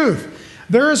the truth."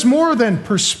 There is more than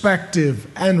perspective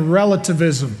and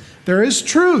relativism. There is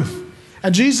truth.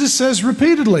 And Jesus says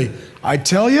repeatedly, "I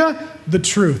tell you the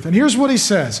truth." And here's what he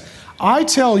says. "I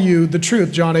tell you the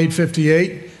truth," John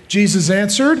 8:58. Jesus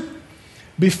answered,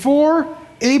 "Before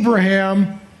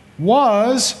Abraham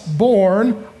was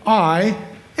born, I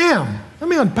am." Let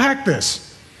me unpack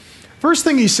this. First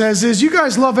thing he says is, "You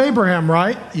guys love Abraham,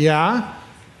 right?" "Yeah."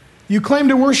 "You claim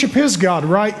to worship his God,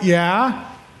 right?" "Yeah."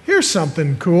 Here's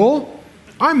something cool.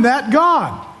 I'm that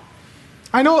God.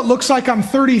 I know it looks like I'm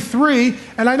 33,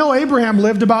 and I know Abraham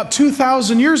lived about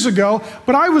 2,000 years ago,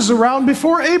 but I was around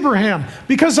before Abraham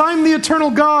because I'm the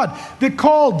eternal God that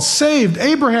called, saved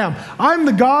Abraham. I'm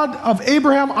the God of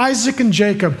Abraham, Isaac, and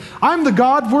Jacob. I'm the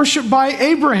God worshiped by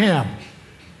Abraham.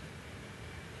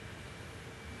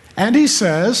 And he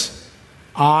says,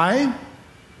 "I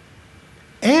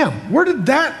am." Where did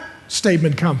that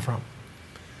statement come from?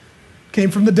 Came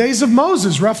from the days of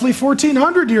Moses, roughly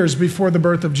 1,400 years before the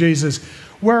birth of Jesus,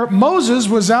 where Moses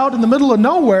was out in the middle of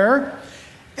nowhere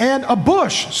and a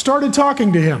bush started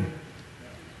talking to him.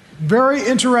 Very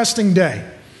interesting day.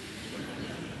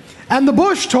 And the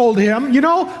bush told him, "You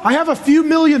know, I have a few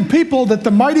million people that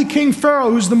the mighty King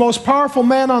Pharaoh, who's the most powerful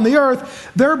man on the earth,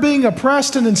 they're being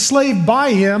oppressed and enslaved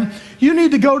by him. You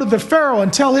need to go to the Pharaoh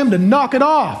and tell him to knock it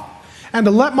off and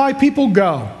to let my people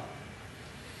go."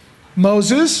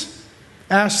 Moses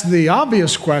asked the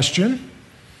obvious question,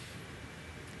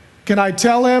 "Can I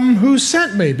tell him who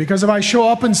sent me? Because if I show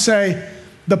up and say,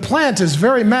 'The plant is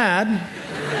very mad,'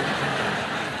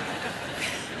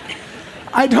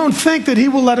 I don't think that he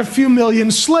will let a few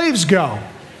million slaves go.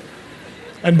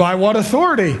 And by what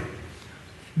authority?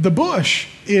 The bush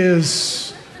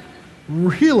is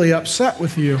really upset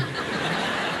with you."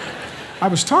 I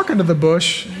was talking to the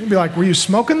bush. He'd be like, "Were you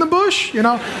smoking the bush?" You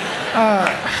know?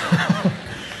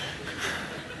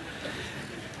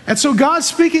 And so God,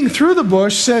 speaking through the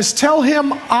bush, says, "Tell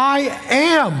him I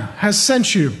am has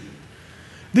sent you."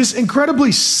 This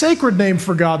incredibly sacred name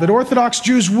for God that Orthodox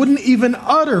Jews wouldn't even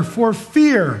utter for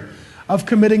fear of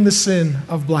committing the sin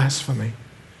of blasphemy.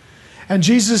 And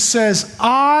Jesus says,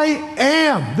 I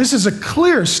am. This is a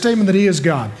clear statement that he is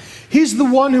God. He's the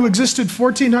one who existed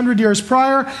 1,400 years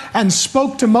prior and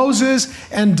spoke to Moses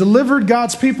and delivered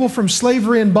God's people from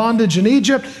slavery and bondage in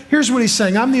Egypt. Here's what he's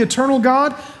saying. I'm the eternal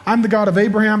God. I'm the God of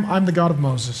Abraham. I'm the God of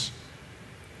Moses.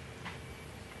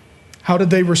 How did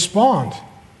they respond?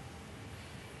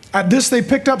 At this, they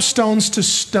picked up stones to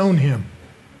stone him,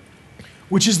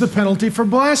 which is the penalty for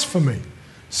blasphemy.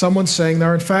 Someone saying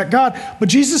they're in fact God. But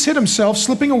Jesus hid himself,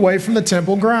 slipping away from the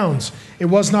temple grounds. It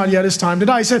was not yet his time to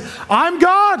die. He said, I'm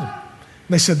God. And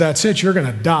they said, that's it, you're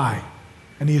going to die.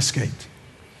 And he escaped.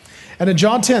 And in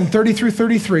John 10, 30 through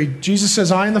 33, Jesus says,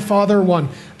 I and the Father are one.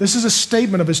 This is a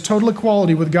statement of his total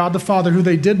equality with God the Father, who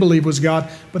they did believe was God,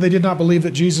 but they did not believe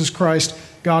that Jesus Christ,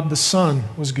 God the Son,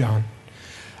 was God.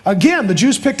 Again, the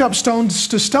Jews picked up stones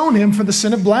to stone him for the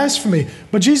sin of blasphemy.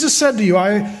 But Jesus said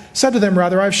to them,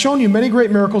 I've shown you many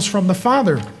great miracles from the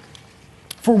Father.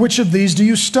 For which of these do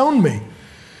you stone me?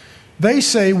 They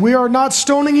say, we are not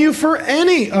stoning you for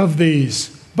any of these,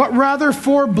 but rather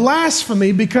for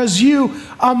blasphemy, because you,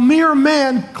 a mere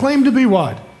man, claim to be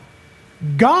what?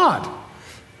 God.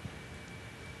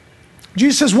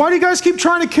 Jesus says, why do you guys keep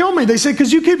trying to kill me? They say,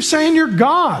 because you keep saying you're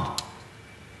God.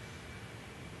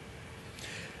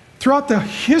 Throughout the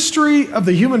history of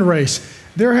the human race,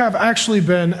 there have actually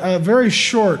been a very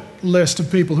short list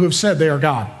of people who have said they are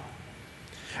God.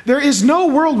 There is no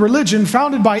world religion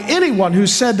founded by anyone who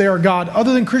said they are God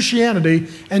other than Christianity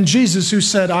and Jesus, who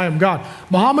said, I am God.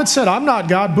 Muhammad said, I'm not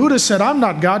God. Buddha said, I'm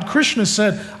not God. Krishna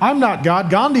said, I'm not God.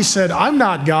 Gandhi said, I'm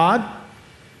not God.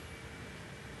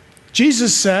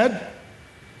 Jesus said,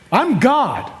 I'm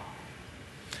God.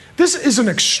 This is an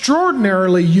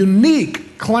extraordinarily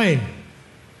unique claim.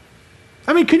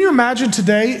 I mean, can you imagine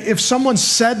today if someone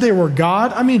said they were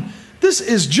God? I mean, this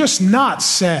is just not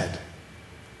said.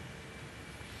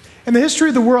 In the history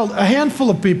of the world, a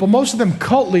handful of people, most of them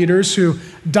cult leaders who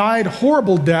died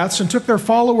horrible deaths and took their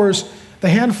followers, the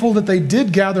handful that they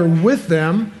did gather with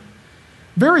them,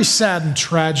 very sad and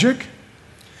tragic.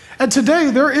 And today,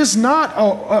 there is not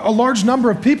a large number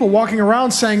of people walking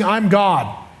around saying, I'm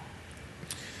God.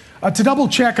 To double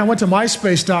check, I went to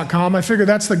myspace.com. I figured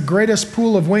that's the greatest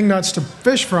pool of wingnuts to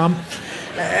fish from.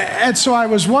 And so I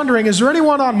was wondering, is there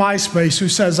anyone on MySpace who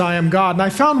says, I am God? And I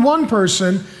found one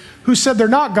person who said they're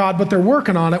not God, but they're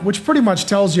working on it, which pretty much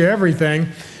tells you everything.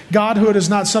 Godhood is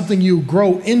not something you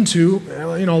grow into,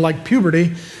 like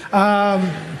puberty.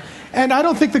 And I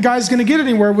don't think the guy's going to get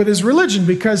anywhere with his religion,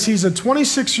 because he's a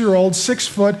 26-year-old,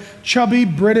 6-foot, chubby,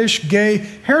 British, gay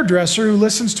hairdresser who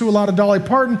listens to a lot of Dolly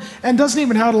Parton and doesn't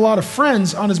even have a lot of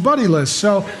friends on his buddy list.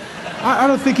 So I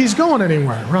don't think he's going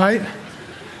anywhere, right?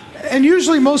 And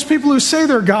usually most people who say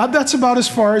they're God, that's about as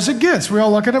far as it gets. We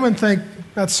all look at them and think,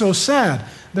 that's so sad.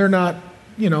 They're not,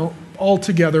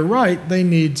 altogether right. They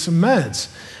need some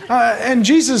meds. And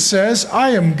Jesus says, I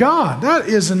am God. That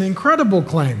is an incredible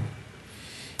claim.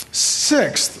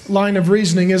 Sixth line of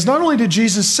reasoning is, not only did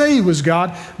Jesus say he was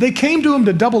God, they came to him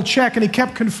to double check, and he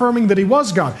kept confirming that he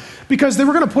was God, because they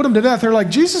were going to put him to death. They're like,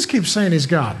 Jesus keeps saying he's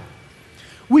God.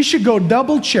 We should go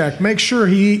double check, make sure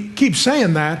he keeps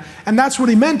saying that, and that's what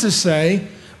he meant to say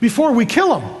before we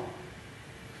kill him.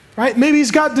 Right? Maybe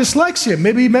he's got dyslexia.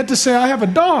 Maybe he meant to say, I have a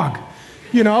dog.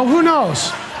 Who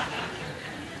knows?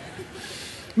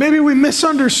 Maybe we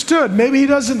misunderstood. Maybe he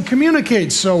doesn't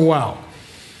communicate so well.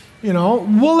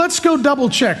 Well, let's go double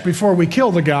check before we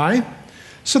kill the guy.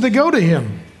 So they go to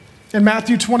him in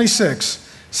Matthew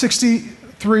 26,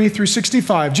 63 through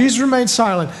 65. Jesus remained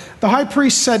silent. The high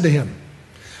priest said to him,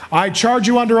 I charge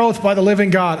you under oath by the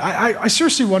living God. I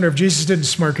seriously wonder if Jesus didn't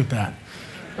smirk at that.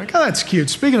 Like, oh, that's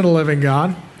cute. Speaking of the living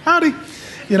God, howdy.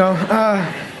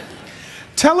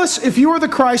 Tell us if you are the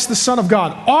Christ, the Son of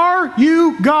God. Are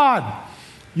you God?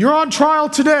 You're on trial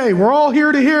today. We're all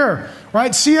here to hear.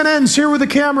 Right? CNN's here with a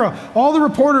camera. All the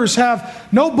reporters have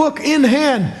notebook in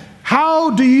hand. How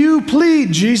do you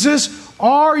plead, Jesus?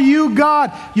 Are you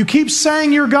God? You keep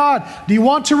saying you're God. Do you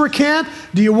want to recant?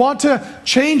 Do you want to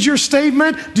change your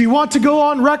statement? Do you want to go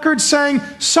on record saying,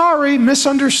 sorry,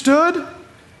 misunderstood?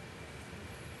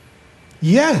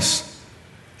 Yes,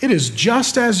 it is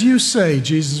just as you say,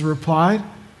 Jesus replied.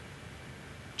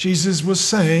 Jesus was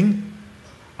saying,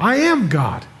 I am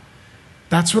God.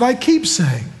 That's what I keep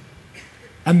saying.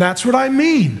 And that's what I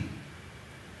mean.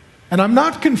 And I'm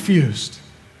not confused.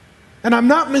 And I'm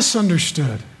not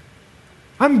misunderstood.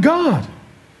 I'm God.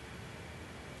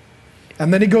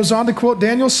 And then he goes on to quote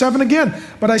Daniel 7 again.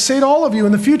 But I say to all of you,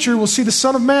 in the future we'll see the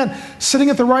Son of Man sitting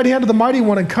at the right hand of the Mighty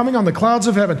One and coming on the clouds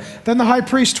of heaven. Then the high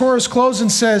priest tore his clothes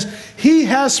and says, he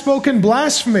has spoken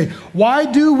blasphemy. Why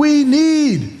do we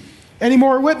need Any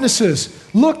more witnesses?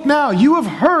 Look now, you have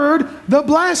heard the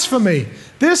blasphemy.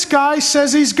 This guy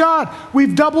says he's God.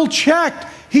 We've double-checked.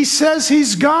 He says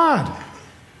he's God.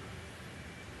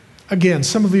 Again,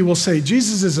 some of you will say,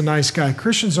 Jesus is a nice guy.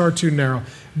 Christians are too narrow.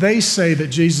 They say that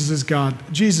Jesus is God.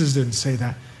 Jesus didn't say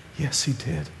that. Yes, he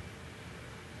did.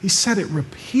 He said it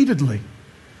repeatedly.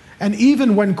 And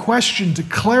even when questioned to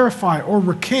clarify or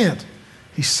recant,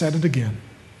 he said it again.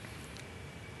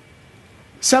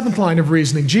 Seventh line of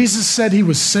reasoning, Jesus said he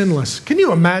was sinless. Can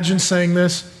you imagine saying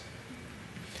this?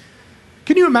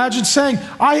 Can you imagine saying,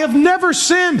 I have never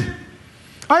sinned.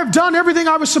 I have done everything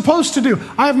I was supposed to do.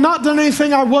 I have not done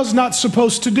anything I was not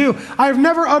supposed to do. I have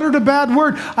never uttered a bad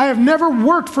word. I have never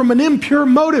worked from an impure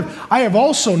motive. I have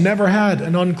also never had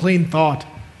an unclean thought.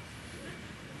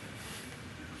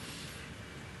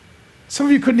 Some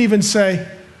of you couldn't even say,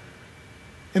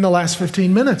 in the last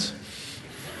 15 minutes.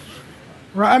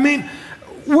 Right? I mean,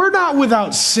 we're not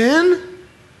without sin.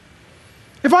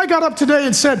 If I got up today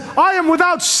and said, I am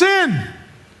without sin,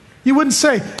 you wouldn't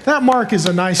say, that Mark is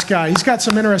a nice guy. He's got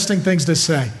some interesting things to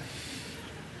say.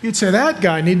 You'd say, that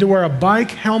guy needed to wear a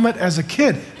bike helmet as a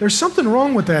kid. There's something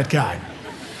wrong with that guy.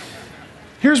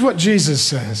 Here's what Jesus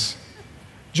says.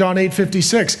 John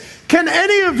 8:56. Can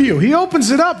any of you, he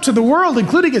opens it up to the world,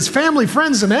 including his family,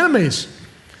 friends, and enemies.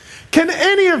 Can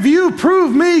any of you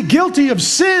prove me guilty of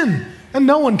sin? And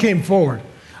no one came forward.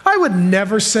 I would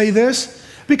never say this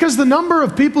because the number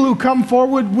of people who come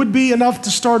forward would be enough to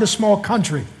start a small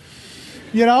country.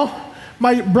 You know,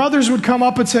 my brothers would come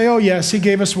up and say, oh yes, he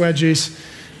gave us wedgies,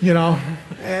 you know.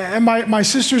 And my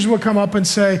sisters would come up and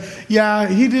say, yeah,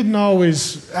 he didn't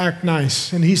always act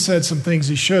nice, and he said some things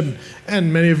he shouldn't.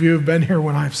 And many of you have been here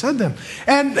when I've said them.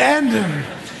 And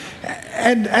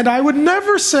I would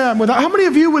never say I'm without. How many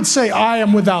of you would say, I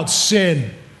am without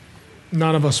sin?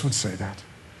 None of us would say that.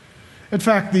 In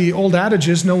fact, the old adage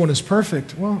is, no one is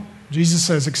perfect. Well, Jesus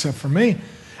says, except for me.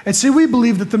 And see, we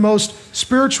believe that the most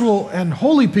spiritual and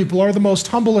holy people are the most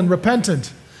humble and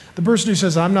repentant. The person who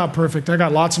says, I'm not perfect, I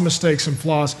got lots of mistakes and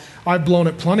flaws, I've blown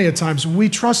it plenty of times. We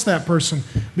trust that person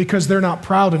because they're not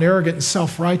proud and arrogant and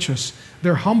self-righteous.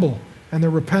 They're humble and they're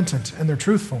repentant and they're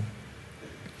truthful.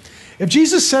 If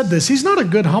Jesus said this, he's not a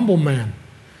good, humble man.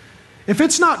 If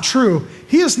it's not true,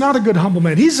 he is not a good, humble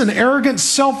man. He's an arrogant,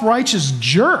 self-righteous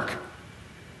jerk.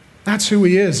 That's who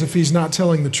he is if he's not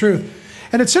telling the truth.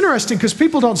 And it's interesting because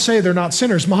people don't say they're not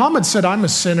sinners. Muhammad said, I'm a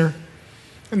sinner.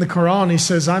 In the Quran, he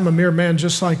says, I'm a mere man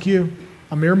just like you,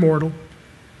 a mere mortal.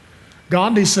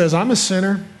 Gandhi says, I'm a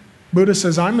sinner. Buddha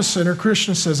says, I'm a sinner.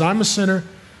 Krishna says, I'm a sinner.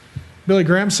 Billy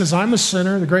Graham says, I'm a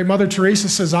sinner. The great Mother Teresa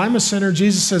says, I'm a sinner.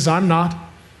 Jesus says, I'm not.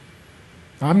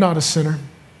 I'm not a sinner.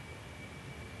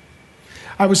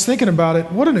 I was thinking about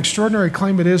it. What an extraordinary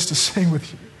claim it is to say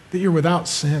with you that you're without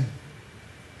sin.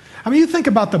 I mean, you think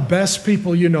about the best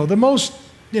people you know, the most,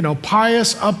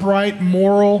 pious, upright,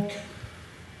 moral.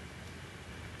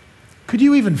 Could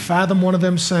you even fathom one of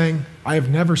them saying, I have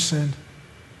never sinned?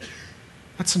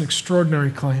 That's an extraordinary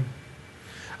claim.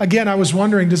 Again, I was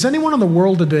wondering, does anyone in the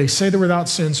world today say they're without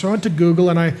sin? So I went to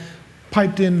Google and I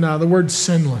piped in the word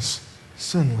sinless.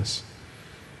 Sinless.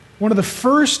 One of the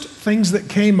first things that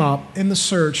came up in the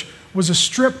search was a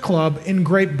strip club in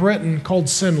Great Britain called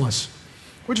Sinless,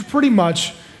 which pretty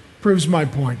much proves my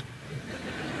point.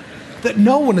 That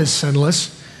no one is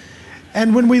sinless.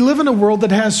 And when we live in a world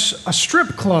that has a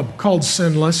strip club called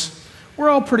Sinless, we're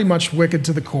all pretty much wicked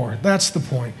to the core. That's the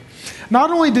point.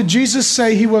 Not only did Jesus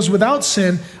say he was without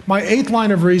sin, my eighth line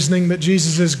of reasoning that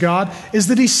Jesus is God is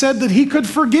that he said that he could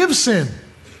forgive sin.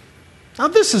 Now,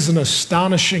 this is an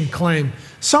astonishing claim.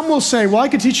 Some will say, well, I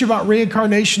could teach you about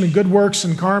reincarnation and good works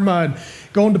and karma and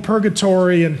going to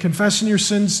purgatory and confessing your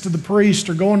sins to the priest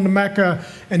or going to Mecca,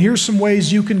 and here's some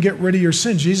ways you can get rid of your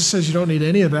sin. Jesus says you don't need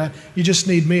any of that. You just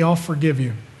need me. I'll forgive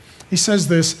you. He says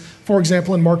this, for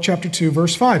example, in Mark chapter 2,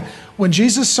 verse 5. When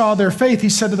Jesus saw their faith, he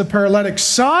said to the paralytic,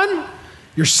 son,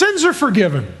 your sins are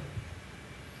forgiven.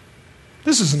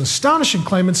 This is an astonishing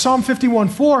claim. In Psalm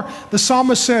 51:4, the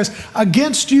psalmist says,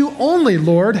 against you only,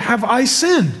 Lord, have I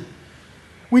sinned.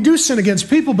 We do sin against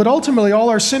people, but ultimately all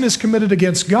our sin is committed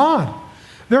against God.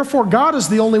 Therefore, God is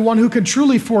the only one who can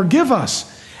truly forgive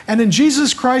us. And in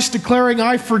Jesus Christ declaring,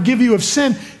 I forgive you of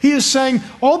sin, he is saying,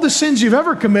 all the sins you've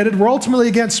ever committed were ultimately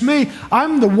against me.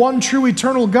 I'm the one true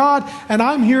eternal God, and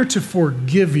I'm here to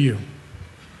forgive you.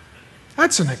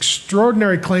 That's an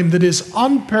extraordinary claim that is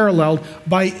unparalleled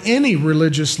by any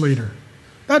religious leader.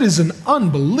 That is an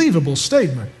unbelievable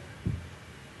statement.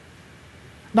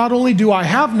 Not only do I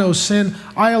have no sin,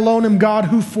 I alone am God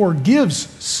who forgives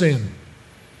sin.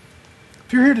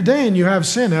 If you're here today and you have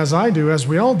sin, as I do, as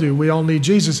we all do, we all need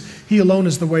Jesus. He alone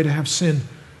is the way to have sin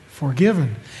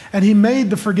forgiven. And he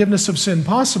made the forgiveness of sin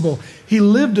possible. He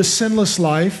lived a sinless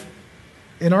life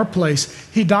in our place.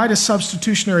 He died a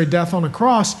substitutionary death on a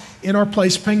cross in our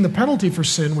place, paying the penalty for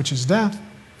sin, which is death.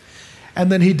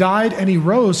 And then he died and he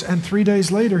rose, and 3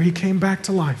 days later he came back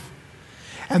to life.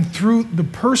 And through the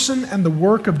person and the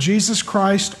work of Jesus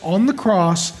Christ on the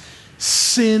cross,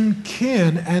 sin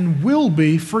can and will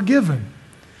be forgiven.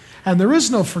 And there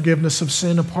is no forgiveness of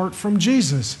sin apart from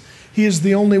Jesus. He is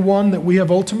the only one that we have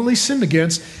ultimately sinned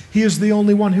against. He is the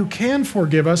only one who can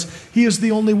forgive us. He is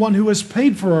the only one who has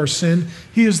paid for our sin.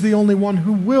 He is the only one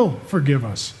who will forgive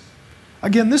us.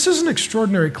 Again, this is an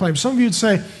extraordinary claim. Some of you would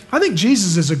say, I think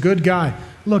Jesus is a good guy.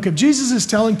 Look, if Jesus is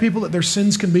telling people that their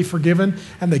sins can be forgiven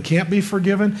and they can't be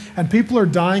forgiven, and people are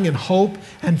dying in hope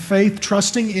and faith,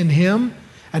 trusting in Him,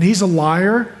 and He's a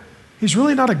liar, He's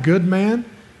really not a good man.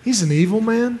 He's an evil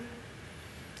man.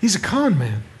 He's a con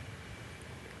man.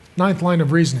 Ninth line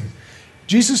of reasoning.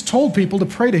 Jesus told people to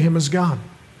pray to Him as God.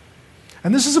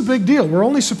 And this is a big deal. We're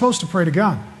only supposed to pray to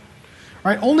God.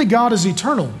 Right? Only God is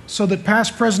eternal, so that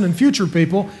past, present, and future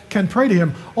people can pray to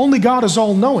Him. Only God is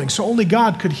all-knowing, so only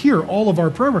God could hear all of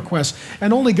our prayer requests.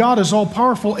 And only God is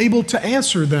all-powerful, able to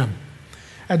answer them.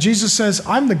 And Jesus says,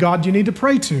 I'm the God you need to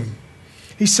pray to.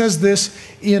 He says this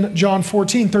in John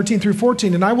 14, 13 through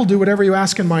 14, and I will do whatever you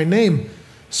ask in my name,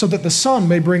 so that the Son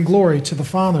may bring glory to the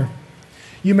Father.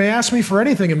 You may ask me for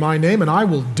anything in my name, and I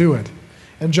will do it.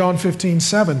 And John 15,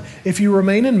 7, if you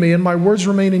remain in me and my words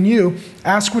remain in you,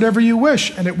 ask whatever you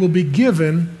wish, and it will be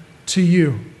given to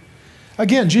you.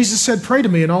 Again, Jesus said, pray to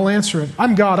me and I'll answer it.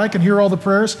 I'm God. I can hear all the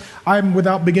prayers. I'm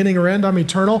without beginning or end. I'm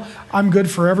eternal. I'm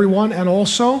good for everyone. And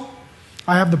also,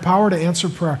 I have the power to answer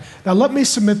prayer. Now, let me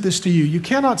submit this to you. You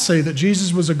cannot say that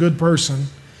Jesus was a good person,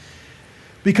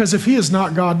 because if He is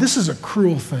not God, this is a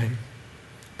cruel thing.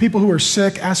 People who are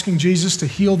sick asking Jesus to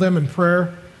heal them in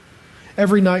prayer.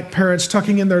 Every night, parents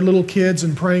tucking in their little kids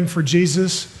and praying for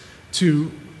Jesus to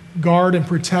guard and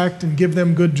protect and give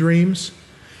them good dreams.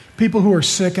 People who are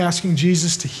sick asking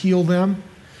Jesus to heal them.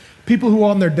 People who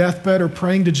on their deathbed are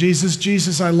praying to Jesus,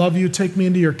 Jesus, I love you, take me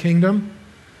into your kingdom.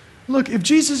 Look, if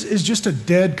Jesus is just a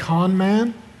dead con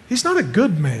man, He's not a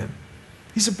good man.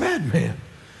 He's a bad man.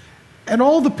 And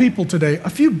all the people today, a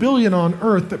few billion on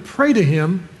earth that pray to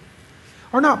Him,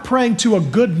 are not praying to a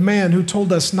good man who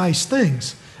told us nice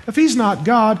things. If He's not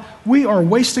God, we are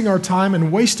wasting our time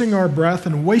and wasting our breath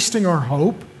and wasting our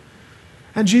hope.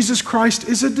 And Jesus Christ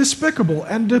is a despicable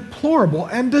and deplorable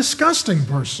and disgusting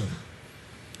person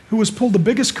who has pulled the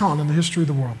biggest con in the history of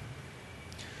the world.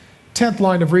 10th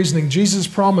line of reasoning, Jesus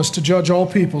promised to judge all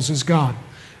peoples as God.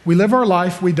 We live our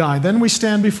life, we die. Then we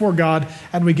stand before God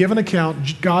and we give an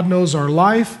account. God knows our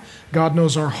life, God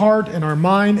knows our heart and our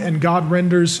mind, and God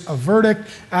renders a verdict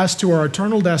as to our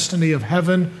eternal destiny of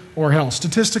heaven or hell.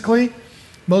 Statistically,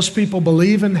 most people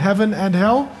believe in heaven and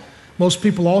hell. Most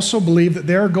people also believe that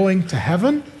they're going to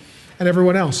heaven and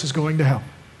everyone else is going to hell.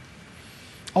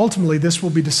 Ultimately, this will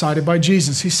be decided by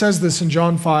Jesus. He says this in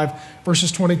John 5,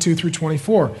 verses 22 through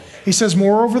 24. He says,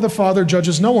 moreover, the Father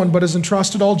judges no one, but has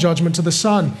entrusted all judgment to the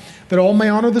Son, that all may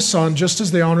honor the Son just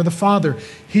as they honor the Father.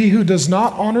 He who does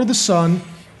not honor the Son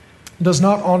does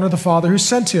not honor the Father who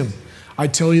sent Him. I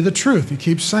tell you the truth. He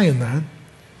keeps saying that.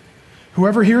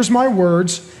 Whoever hears my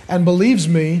words and believes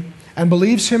me and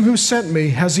believes Him who sent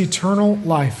me has eternal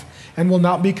life and will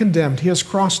not be condemned. He has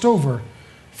crossed over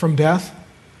from death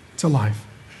to life.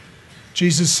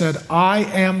 Jesus said, I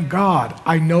am God.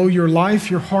 I know your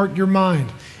life, your heart, your mind.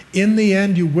 In the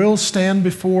end, you will stand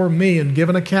before me and give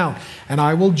an account, and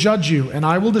I will judge you, and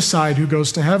I will decide who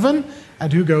goes to heaven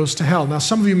and who goes to hell. Now,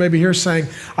 some of you may be here saying,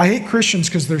 I hate Christians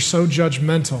because they're so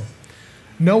judgmental.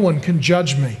 No one can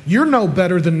judge me. You're no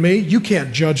better than me. You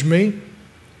can't judge me.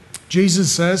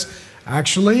 Jesus says,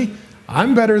 actually,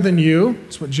 I'm better than you.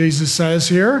 That's what Jesus says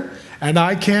here. And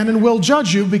I can and will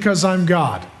judge you because I'm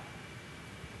God.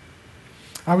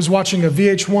 I was watching a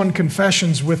VH1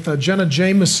 Confessions with Jenna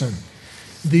Jameson,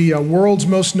 the world's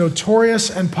most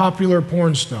notorious and popular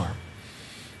porn star.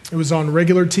 It was on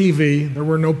regular TV. There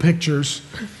were no pictures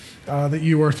that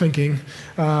you are thinking.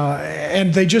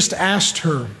 And they just asked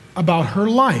her about her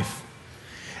life.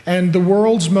 And the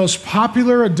world's most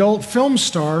popular adult film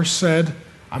star said,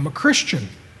 I'm a Christian,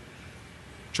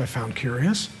 which I found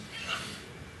curious.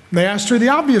 They asked her the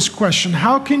obvious question,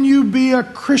 how can you be a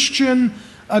Christian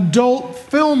adult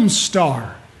film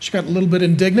star? She got a little bit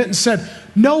indignant and said,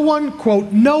 no one,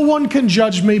 quote, no one can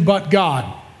judge me but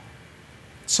God.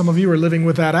 Some of you are living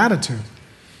with that attitude.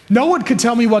 No one can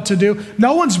tell me what to do.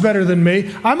 No one's better than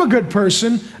me. I'm a good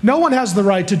person. No one has the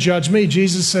right to judge me.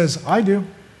 Jesus says, I do.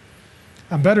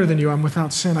 I'm better than you. I'm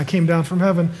without sin. I came down from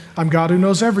heaven. I'm God who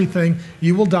knows everything.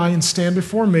 You will die and stand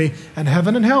before me, and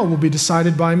heaven and hell will be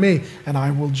decided by me, and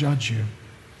I will judge you.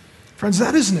 Friends,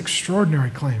 that is an extraordinary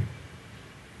claim.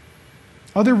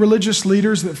 Other religious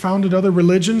leaders that founded other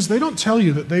religions, they don't tell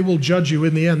you that they will judge you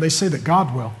in the end. They say that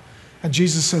God will. And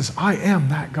Jesus says, I am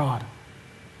that God.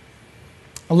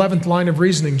 11th line of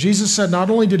reasoning. Jesus said not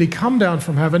only did he come down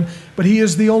from heaven, but he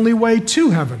is the only way to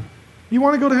heaven. You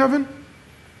want to go to heaven?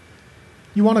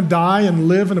 You want to die and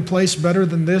live in a place better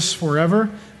than this forever?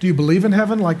 Do you believe in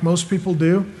heaven like most people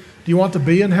do? Do you want to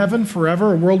be in heaven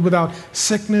forever? A world without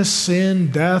sickness,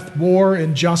 sin, death, war,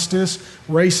 injustice,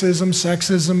 racism,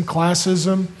 sexism,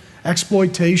 classism,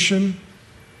 exploitation,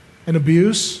 and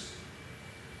abuse?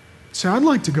 Say, I'd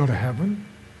like to go to heaven.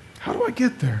 How do I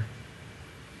get there?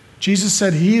 Jesus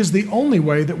said he is the only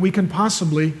way that we can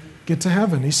possibly get to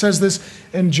heaven. He says this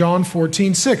in John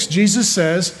 14:6. Jesus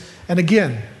says, and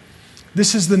again,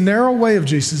 this is the narrow way of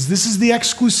Jesus. This is the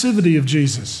exclusivity of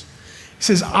Jesus. He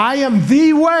says, I am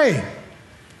the way,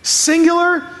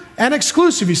 singular and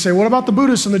exclusive. You say, what about the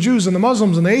Buddhists and the Jews and the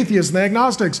Muslims and the atheists and the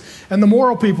agnostics and the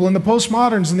moral people and the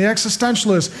postmoderns and the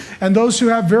existentialists and those who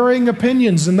have varying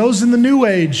opinions and those in the New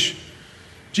Age?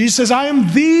 Jesus says, I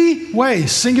am the way,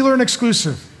 singular and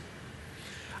exclusive.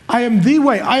 I am the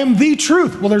way. I am the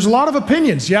truth. Well, there's a lot of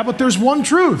opinions. Yeah, but there's one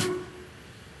truth.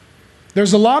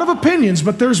 There's a lot of opinions,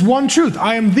 but there's one truth.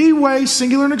 I am the way,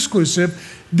 singular and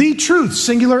exclusive, the truth,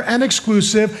 singular and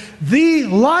exclusive, the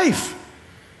life.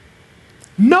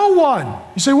 No one.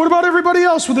 You say, what about everybody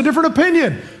else with a different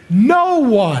opinion? No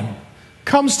one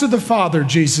comes to the Father,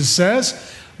 Jesus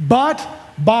says, but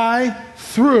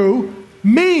through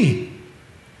me.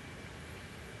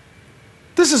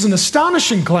 This is an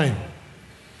astonishing claim.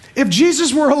 If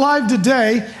Jesus were alive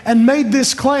today and made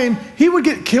this claim, he would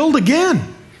get killed again.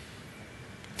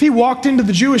 If he walked into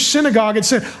the Jewish synagogue and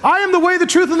said, I am the way, the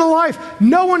truth, and the life.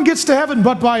 No one gets to heaven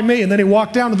but by me. And then he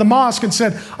walked down to the mosque and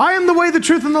said, I am the way, the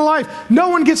truth, and the life. No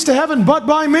one gets to heaven but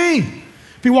by me.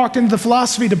 If he walked into the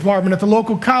philosophy department at the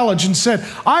local college and said,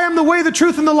 I am the way, the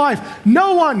truth, and the life.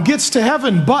 No one gets to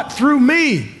heaven but through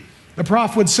me. The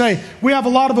prophet would say, we have a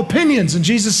lot of opinions. And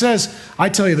Jesus says, I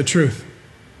tell you the truth.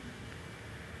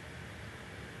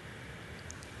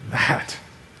 That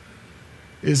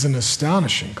is an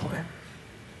astonishing claim.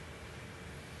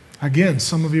 Again,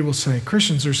 some of you will say,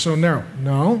 Christians are so narrow.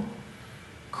 No,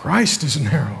 Christ is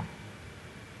narrow.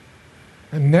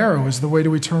 And narrow is the way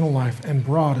to eternal life, and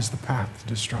broad is the path to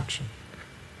destruction.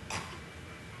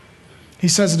 He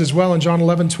says it as well in John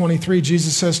 11:23.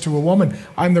 Jesus says to a woman,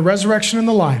 I am the resurrection and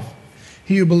the life.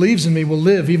 He who believes in me will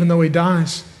live even though he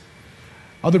dies.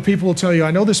 Other people will tell you, I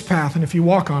know this path, and if you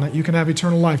walk on it, you can have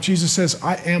eternal life. Jesus says,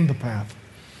 I am the path.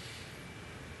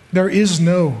 There is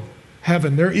no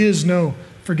heaven. There is no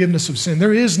forgiveness of sin.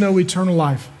 There is no eternal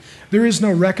life. There is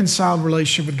no reconciled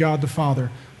relationship with God the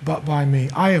Father but by me.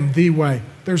 I am the way.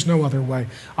 There's no other way.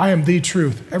 I am the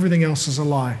truth. Everything else is a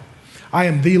lie. I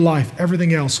am the life.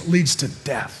 Everything else leads to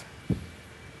death.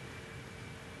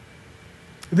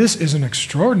 This is an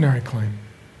extraordinary claim.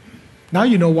 Now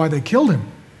you know why they killed him.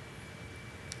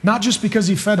 Not just because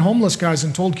he fed homeless guys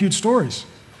and told cute stories,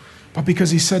 but because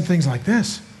he said things like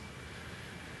this.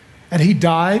 And he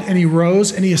died and he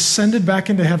rose and he ascended back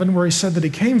into heaven where he said that he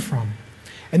came from.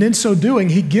 And in so doing,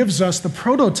 he gives us the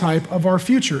prototype of our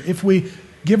future. If we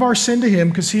give our sin to him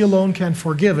because he alone can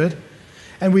forgive it,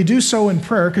 and we do so in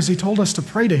prayer because he told us to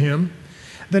pray to him,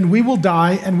 then we will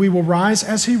die and we will rise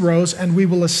as he rose and we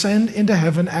will ascend into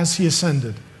heaven as he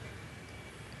ascended.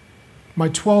 My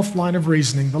 12th line of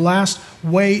reasoning, the last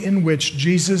way in which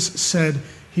Jesus said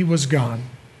he was God,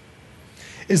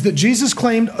 is that Jesus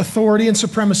claimed authority and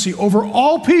supremacy over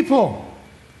all people,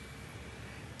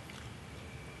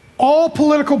 all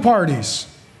political parties,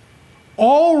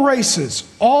 all races,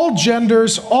 all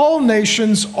genders, all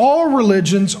nations, all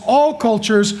religions, all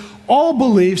cultures, all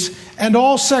beliefs, and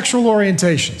all sexual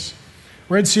orientations.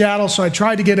 We're in Seattle, so I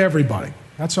tried to get everybody.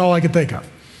 That's all I could think of.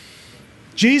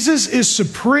 Jesus is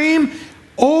supreme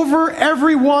over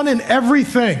everyone and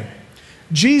everything.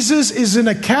 Jesus is in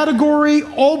a category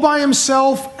all by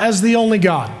himself as the only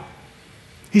God.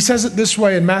 He says it this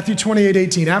way in Matthew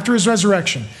 28:18. After his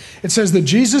resurrection, it says that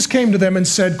Jesus came to them and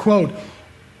said, quote,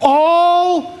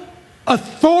 all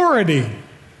authority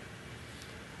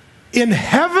in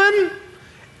heaven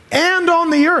and on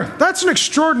the earth. That's an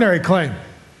extraordinary claim.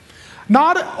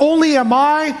 Not only am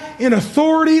I in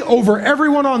authority over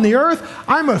everyone on the earth,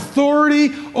 I'm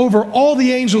authority over all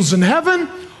the angels in heaven.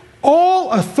 All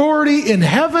authority in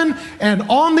heaven and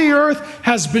on the earth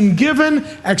has been given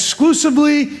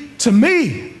exclusively to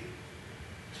me.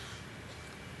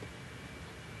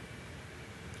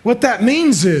 What that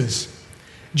means is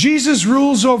Jesus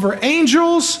rules over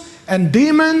angels and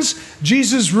demons.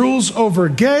 Jesus rules over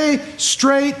gay,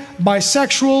 straight,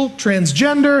 bisexual,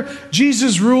 transgender.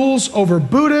 Jesus rules over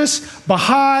Buddhists,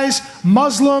 Baha'is,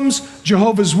 Muslims,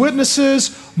 Jehovah's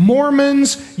Witnesses,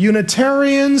 Mormons,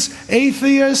 Unitarians,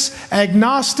 atheists,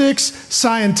 agnostics,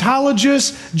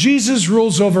 Scientologists. Jesus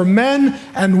rules over men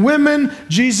and women.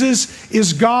 Jesus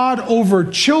is God over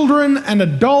children and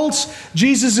adults.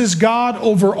 Jesus is God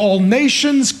over all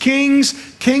nations,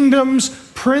 kings, kingdoms,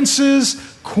 princes,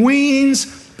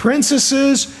 queens,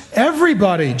 princesses,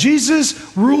 everybody.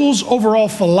 Jesus rules over all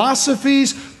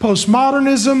philosophies,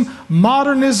 postmodernism,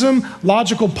 modernism,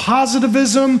 logical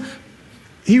positivism.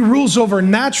 He rules over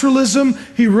naturalism.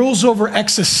 He rules over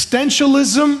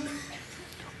existentialism.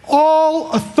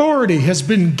 All authority has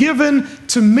been given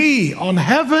to me on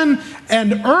heaven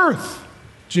and earth,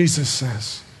 Jesus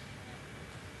says.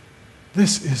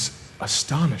 This is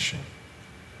astonishing.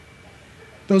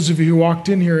 Those of you who walked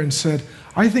in here and said,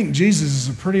 I think Jesus is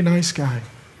a pretty nice guy.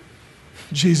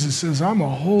 Jesus says, I'm a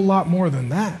whole lot more than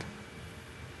that.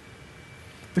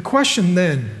 The question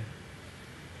then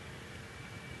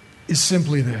is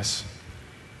simply this.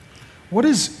 What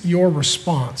is your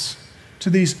response to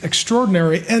these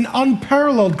extraordinary and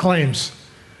unparalleled claims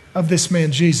of this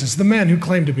man Jesus, the man who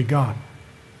claimed to be God?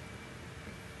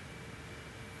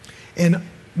 In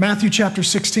Matthew chapter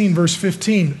 16, verse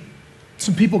 15,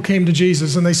 some people came to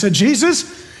Jesus and they said,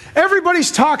 Jesus,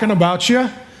 everybody's talking about you,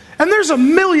 and there's a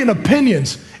million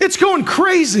opinions. It's going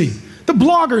crazy. The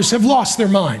bloggers have lost their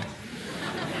mind.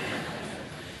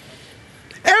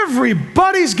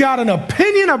 Everybody's got an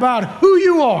opinion about who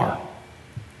you are.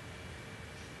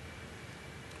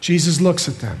 Jesus looks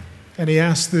at them and he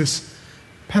asks this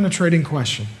penetrating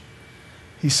question.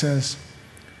 He says,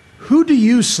 who do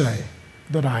you say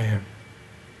that I am?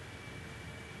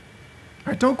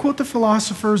 All right, don't quote the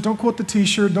philosophers, don't quote the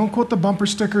t-shirt, don't quote the bumper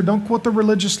sticker, don't quote the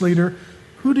religious leader.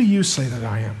 Who do you say that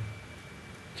I am?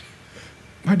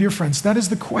 My dear friends, that is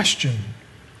the question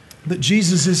that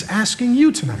Jesus is asking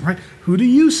you tonight, right? Who do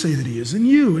you say that he is? And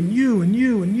you, and you, and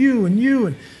you, and you, and you,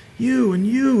 and you, and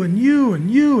you, and you,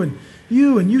 and you, and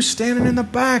you, and you standing in the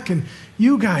back, and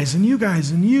you guys, and you guys,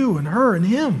 and you, and her, and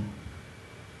him.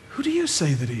 Who do you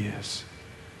say that he is?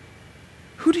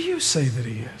 Who do you say that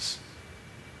he is?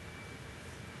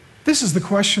 This is the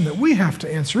question that we have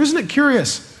to answer. Isn't it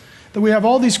curious that we have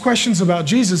all these questions about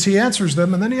Jesus? He answers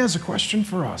them, and then he has a question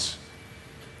for us.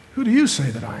 Who do you say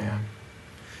that I am?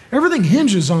 Everything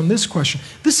hinges on this question.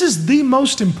 This is the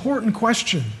most important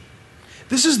question.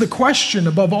 This is the question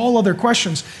above all other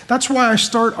questions. That's why I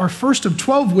start our first of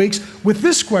 12 weeks with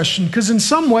this question, because in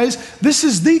some ways, this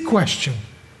is the question.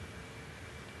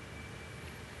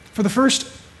 For the first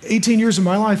 18 years of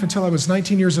my life, until I was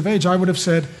 19 years of age, I would have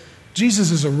said,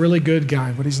 Jesus is a really good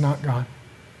guy, but he's not God.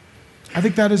 I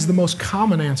think that is the most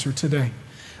common answer today.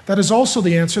 That is also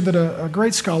the answer that a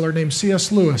great scholar named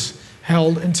C.S. Lewis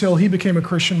held until he became a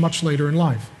Christian much later in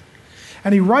life.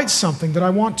 And he writes something that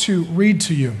I want to read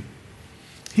to you.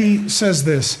 He says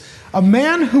this, a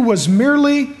man who was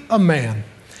merely a man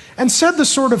and said the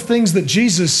sort of things that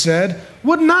Jesus said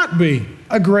would not be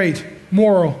a great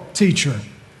moral teacher.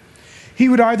 He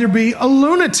would either be a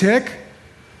lunatic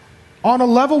on a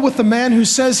level with the man who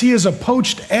says he is a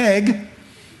poached egg.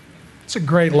 It's a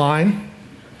great line.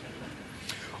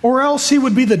 Or else he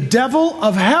would be the devil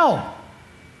of hell.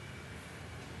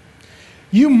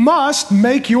 You must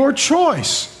make your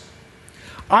choice.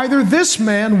 Either this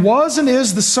man was and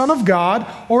is the Son of God,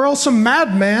 or else a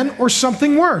madman or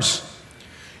something worse.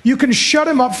 You can shut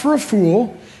him up for a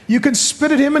fool, you can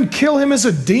spit at him and kill him as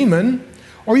a demon,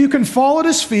 or you can fall at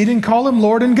his feet and call him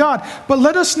Lord and God. But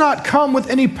let us not come with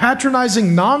any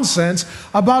patronizing nonsense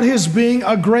about his being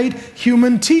a great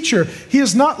human teacher. He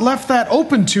has not left that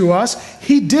open to us.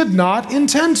 He did not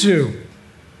intend to.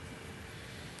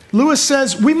 Lewis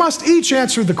says we must each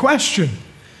answer the question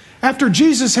after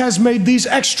Jesus has made these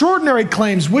extraordinary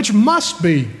claims, which must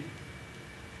be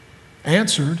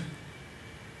answered.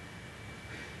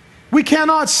 We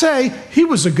cannot say he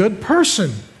was a good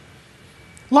person.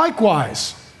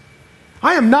 Likewise,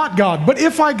 I am not God, but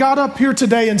if I got up here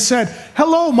today and said,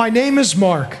 hello, my name is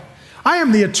Mark. I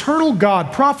am the eternal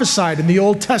God prophesied in the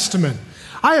Old Testament.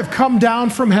 I have come down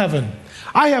from heaven.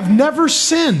 I have never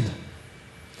sinned.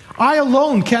 I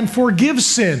alone can forgive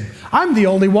sin. I'm the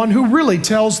only one who really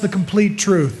tells the complete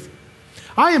truth.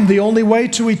 I am the only way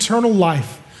to eternal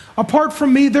life. Apart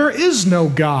from me, there is no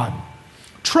God.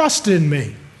 Trust in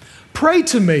me. Pray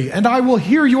to me, and I will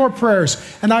hear your prayers,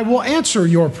 and I will answer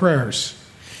your prayers.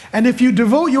 And if you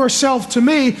devote yourself to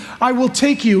me, I will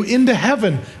take you into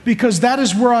heaven, because that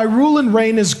is where I rule and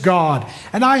reign as God.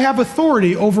 And I have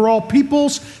authority over all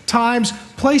peoples, times,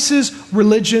 places,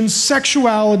 religions,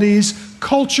 sexualities,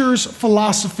 cultures,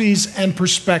 philosophies, and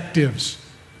perspectives.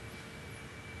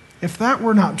 If that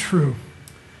were not true,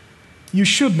 you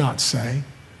should not say,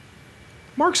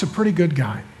 Mark's a pretty good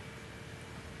guy.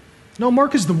 No,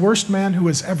 Mark is the worst man who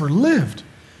has ever lived,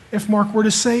 if Mark were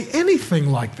to say anything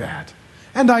like that.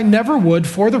 And I never would.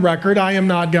 For the record, I am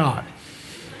not God.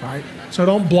 Right? So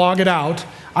don't blog it out.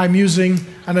 I'm using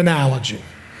an analogy.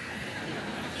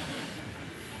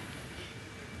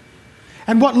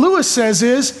 And what Lewis says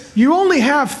is, you only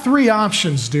have three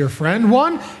options, dear friend.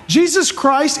 One, Jesus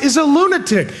Christ is a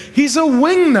lunatic. He's a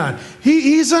wingnut.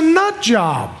 He's a nut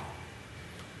job.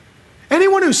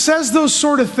 Anyone who says those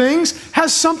sort of things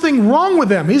has something wrong with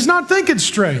them. He's not thinking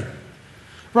straight.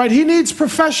 Right? He needs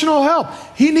professional help.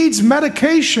 He needs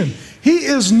medication. He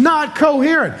is not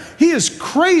coherent. He is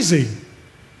crazy.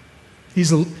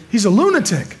 He's a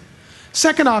lunatic.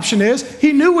 Second option is,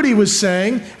 he knew what he was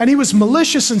saying, and he was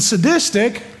malicious and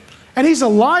sadistic, and he's a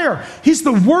liar. He's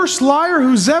the worst liar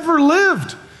who's ever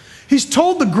lived. He's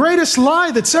told the greatest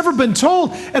lie that's ever been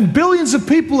told, and billions of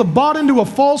people have bought into a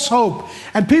false hope.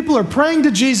 And people are praying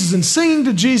to Jesus and singing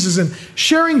to Jesus and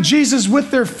sharing Jesus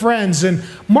with their friends and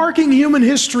marking human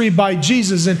history by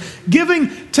Jesus and giving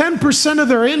 10% of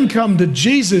their income to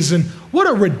Jesus. And what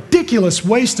a ridiculous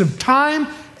waste of time,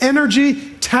 energy,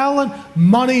 talent,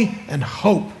 money, and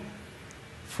hope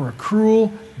for a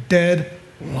cruel, dead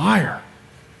liar.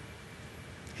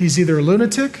 He's either a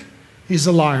lunatic, he's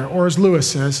a liar, or as Lewis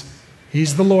says,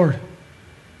 he's the Lord.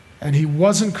 And he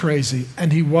wasn't crazy,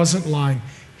 and he wasn't lying.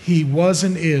 He was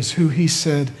and is who he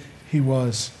said he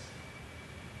was.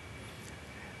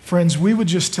 Friends, we would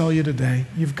just tell you today,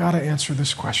 you've got to answer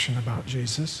this question about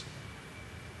Jesus.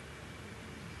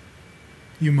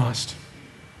 You must.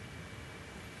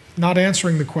 Not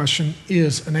answering the question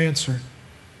is an answer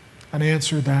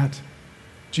that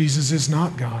Jesus is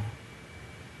not God.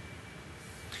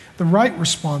 The right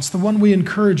response, the one we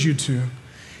encourage you to,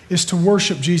 is to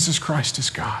worship Jesus Christ as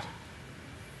God.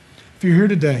 If you're here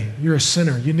today, you're a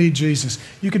sinner, you need Jesus.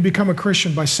 You can become a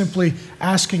Christian by simply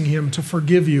asking him to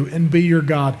forgive you and be your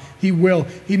God. He will.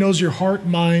 He knows your heart,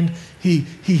 mind. He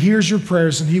hears your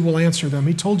prayers and he will answer them.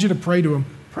 He told you to pray to him.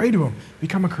 Pray to him.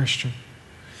 Become a Christian.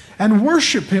 And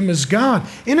worship him as God.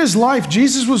 In his life,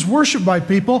 Jesus was worshiped by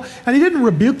people, and he didn't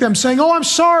rebuke them saying, "Oh, I'm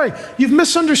sorry, you've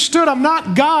misunderstood, I'm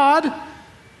not God."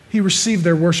 He received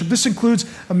their worship. This includes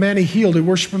a man he healed who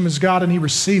worshiped him as God, and he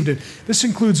received it. This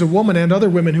includes a woman and other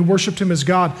women who worshiped him as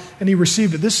God, and he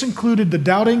received it. This included the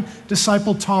doubting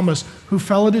disciple Thomas, who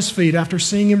fell at his feet after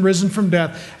seeing him risen from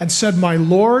death and said, "My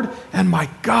Lord and my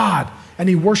God." And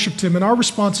he worshiped him. And our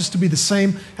response is to be the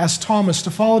same as Thomas,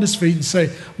 to fall at his feet and say,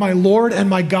 "My Lord and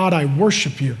my God, I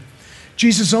worship you."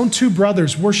 Jesus' own two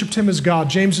brothers worshiped him as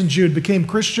God. James and Jude became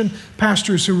Christian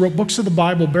pastors who wrote books of the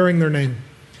Bible bearing their name.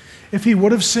 If he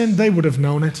would have sinned, they would have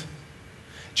known it.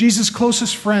 Jesus'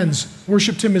 closest friends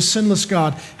worshiped him as sinless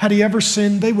God. Had he ever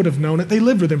sinned, they would have known it. They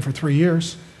lived with him for 3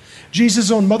 years.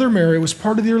 Jesus' own mother Mary was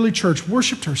part of the early church,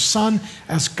 worshiped her son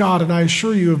as God. And I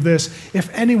assure you of this, if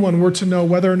anyone were to know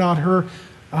whether or not her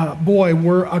boy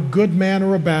were a good man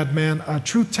or a bad man, a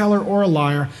truth teller or a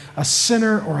liar, a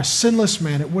sinner or a sinless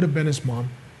man, it would have been his mom.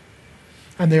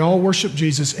 And they all worshiped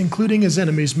Jesus, including his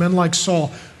enemies, men like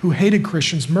Saul, who hated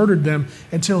Christians, murdered them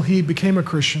until he became a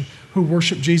Christian, who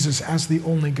worshiped Jesus as the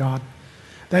only God.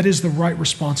 That is the right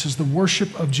response, is the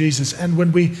worship of Jesus. And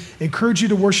when we encourage you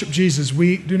to worship Jesus,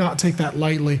 we do not take that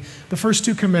lightly. The first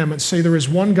two commandments say there is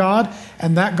one God,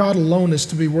 and that God alone is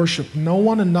to be worshiped, no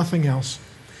one and nothing else.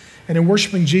 And in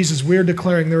worshiping Jesus, we are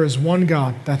declaring there is one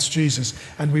God, that's Jesus,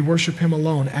 and we worship him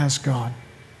alone as God.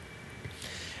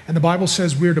 And the Bible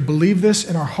says we are to believe this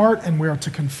in our heart, and we are to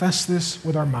confess this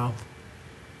with our mouth.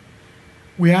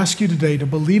 We ask you today to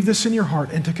believe this in your heart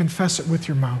and to confess it with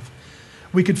your mouth.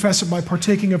 We confess it by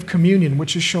partaking of communion,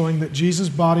 which is showing that Jesus'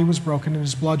 body was broken and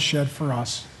his blood shed for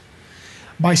us.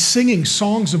 By singing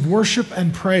songs of worship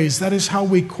and praise, that is how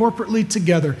we corporately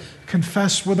together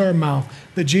confess with our mouth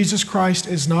that Jesus Christ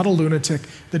is not a lunatic,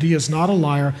 that he is not a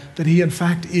liar, that he in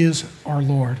fact is our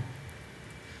Lord.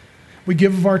 We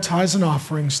give of our tithes and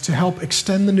offerings to help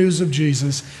extend the news of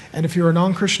Jesus. And if you're a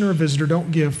non-Christian or a visitor,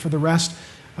 don't give. For the rest,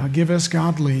 give as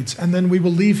God leads. And then we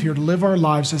will leave here to live our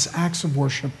lives as acts of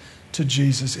worship to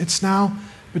Jesus. It's now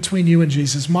between you and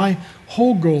Jesus. My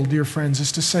whole goal, dear friends,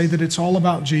 is to say that it's all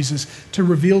about Jesus, to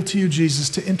reveal to you Jesus,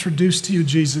 to introduce to you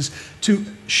Jesus, to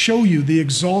show you the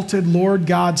exalted Lord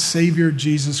God, Savior,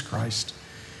 Jesus Christ.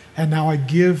 And now I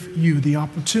give you the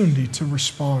opportunity to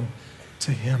respond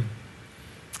to him.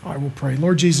 I will pray.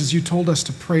 Lord Jesus, you told us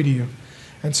to pray to you,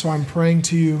 and so I'm praying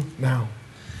to you now.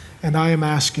 And I am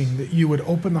asking that you would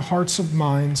open the hearts and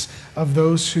minds of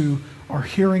those who are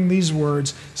hearing these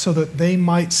words so that they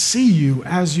might see you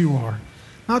as you are.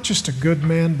 Not just a good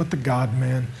man, but the God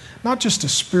man. Not just a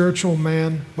spiritual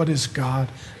man, but as God.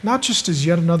 Not just as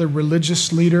yet another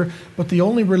religious leader, but the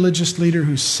only religious leader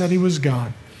who said he was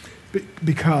God.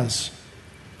 Because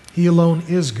he alone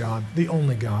is God, the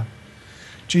only God.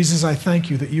 Jesus, I thank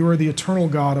you that you are the eternal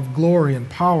God of glory and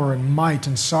power and might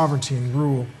and sovereignty and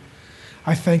rule.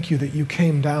 I thank you that you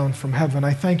came down from heaven.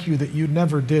 I thank you that you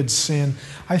never did sin.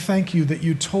 I thank you that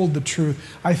you told the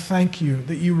truth. I thank you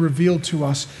that you revealed to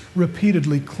us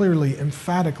repeatedly, clearly,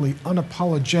 emphatically,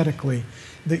 unapologetically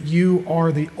that you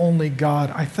are the only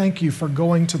God. I thank you for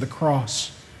going to the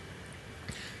cross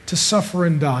to suffer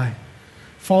and die,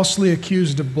 falsely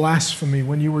accused of blasphemy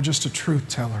when you were just a truth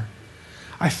teller.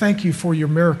 I thank you for your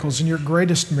miracles and your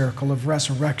greatest miracle of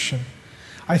resurrection.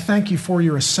 I thank you for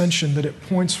your ascension, that it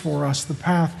points for us the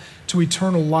path to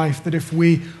eternal life, that if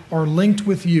we are linked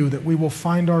with you, that we will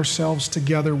find ourselves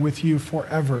together with you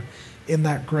forever in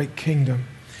that great kingdom.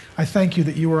 I thank you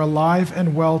that you are alive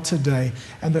and well today,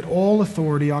 and that all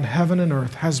authority on heaven and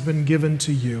earth has been given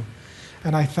to you.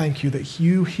 And I thank you that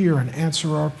you hear and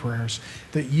answer our prayers,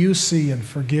 that you see and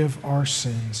forgive our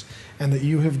sins, and that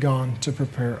you have gone to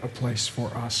prepare a place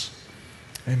for us.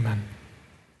 Amen.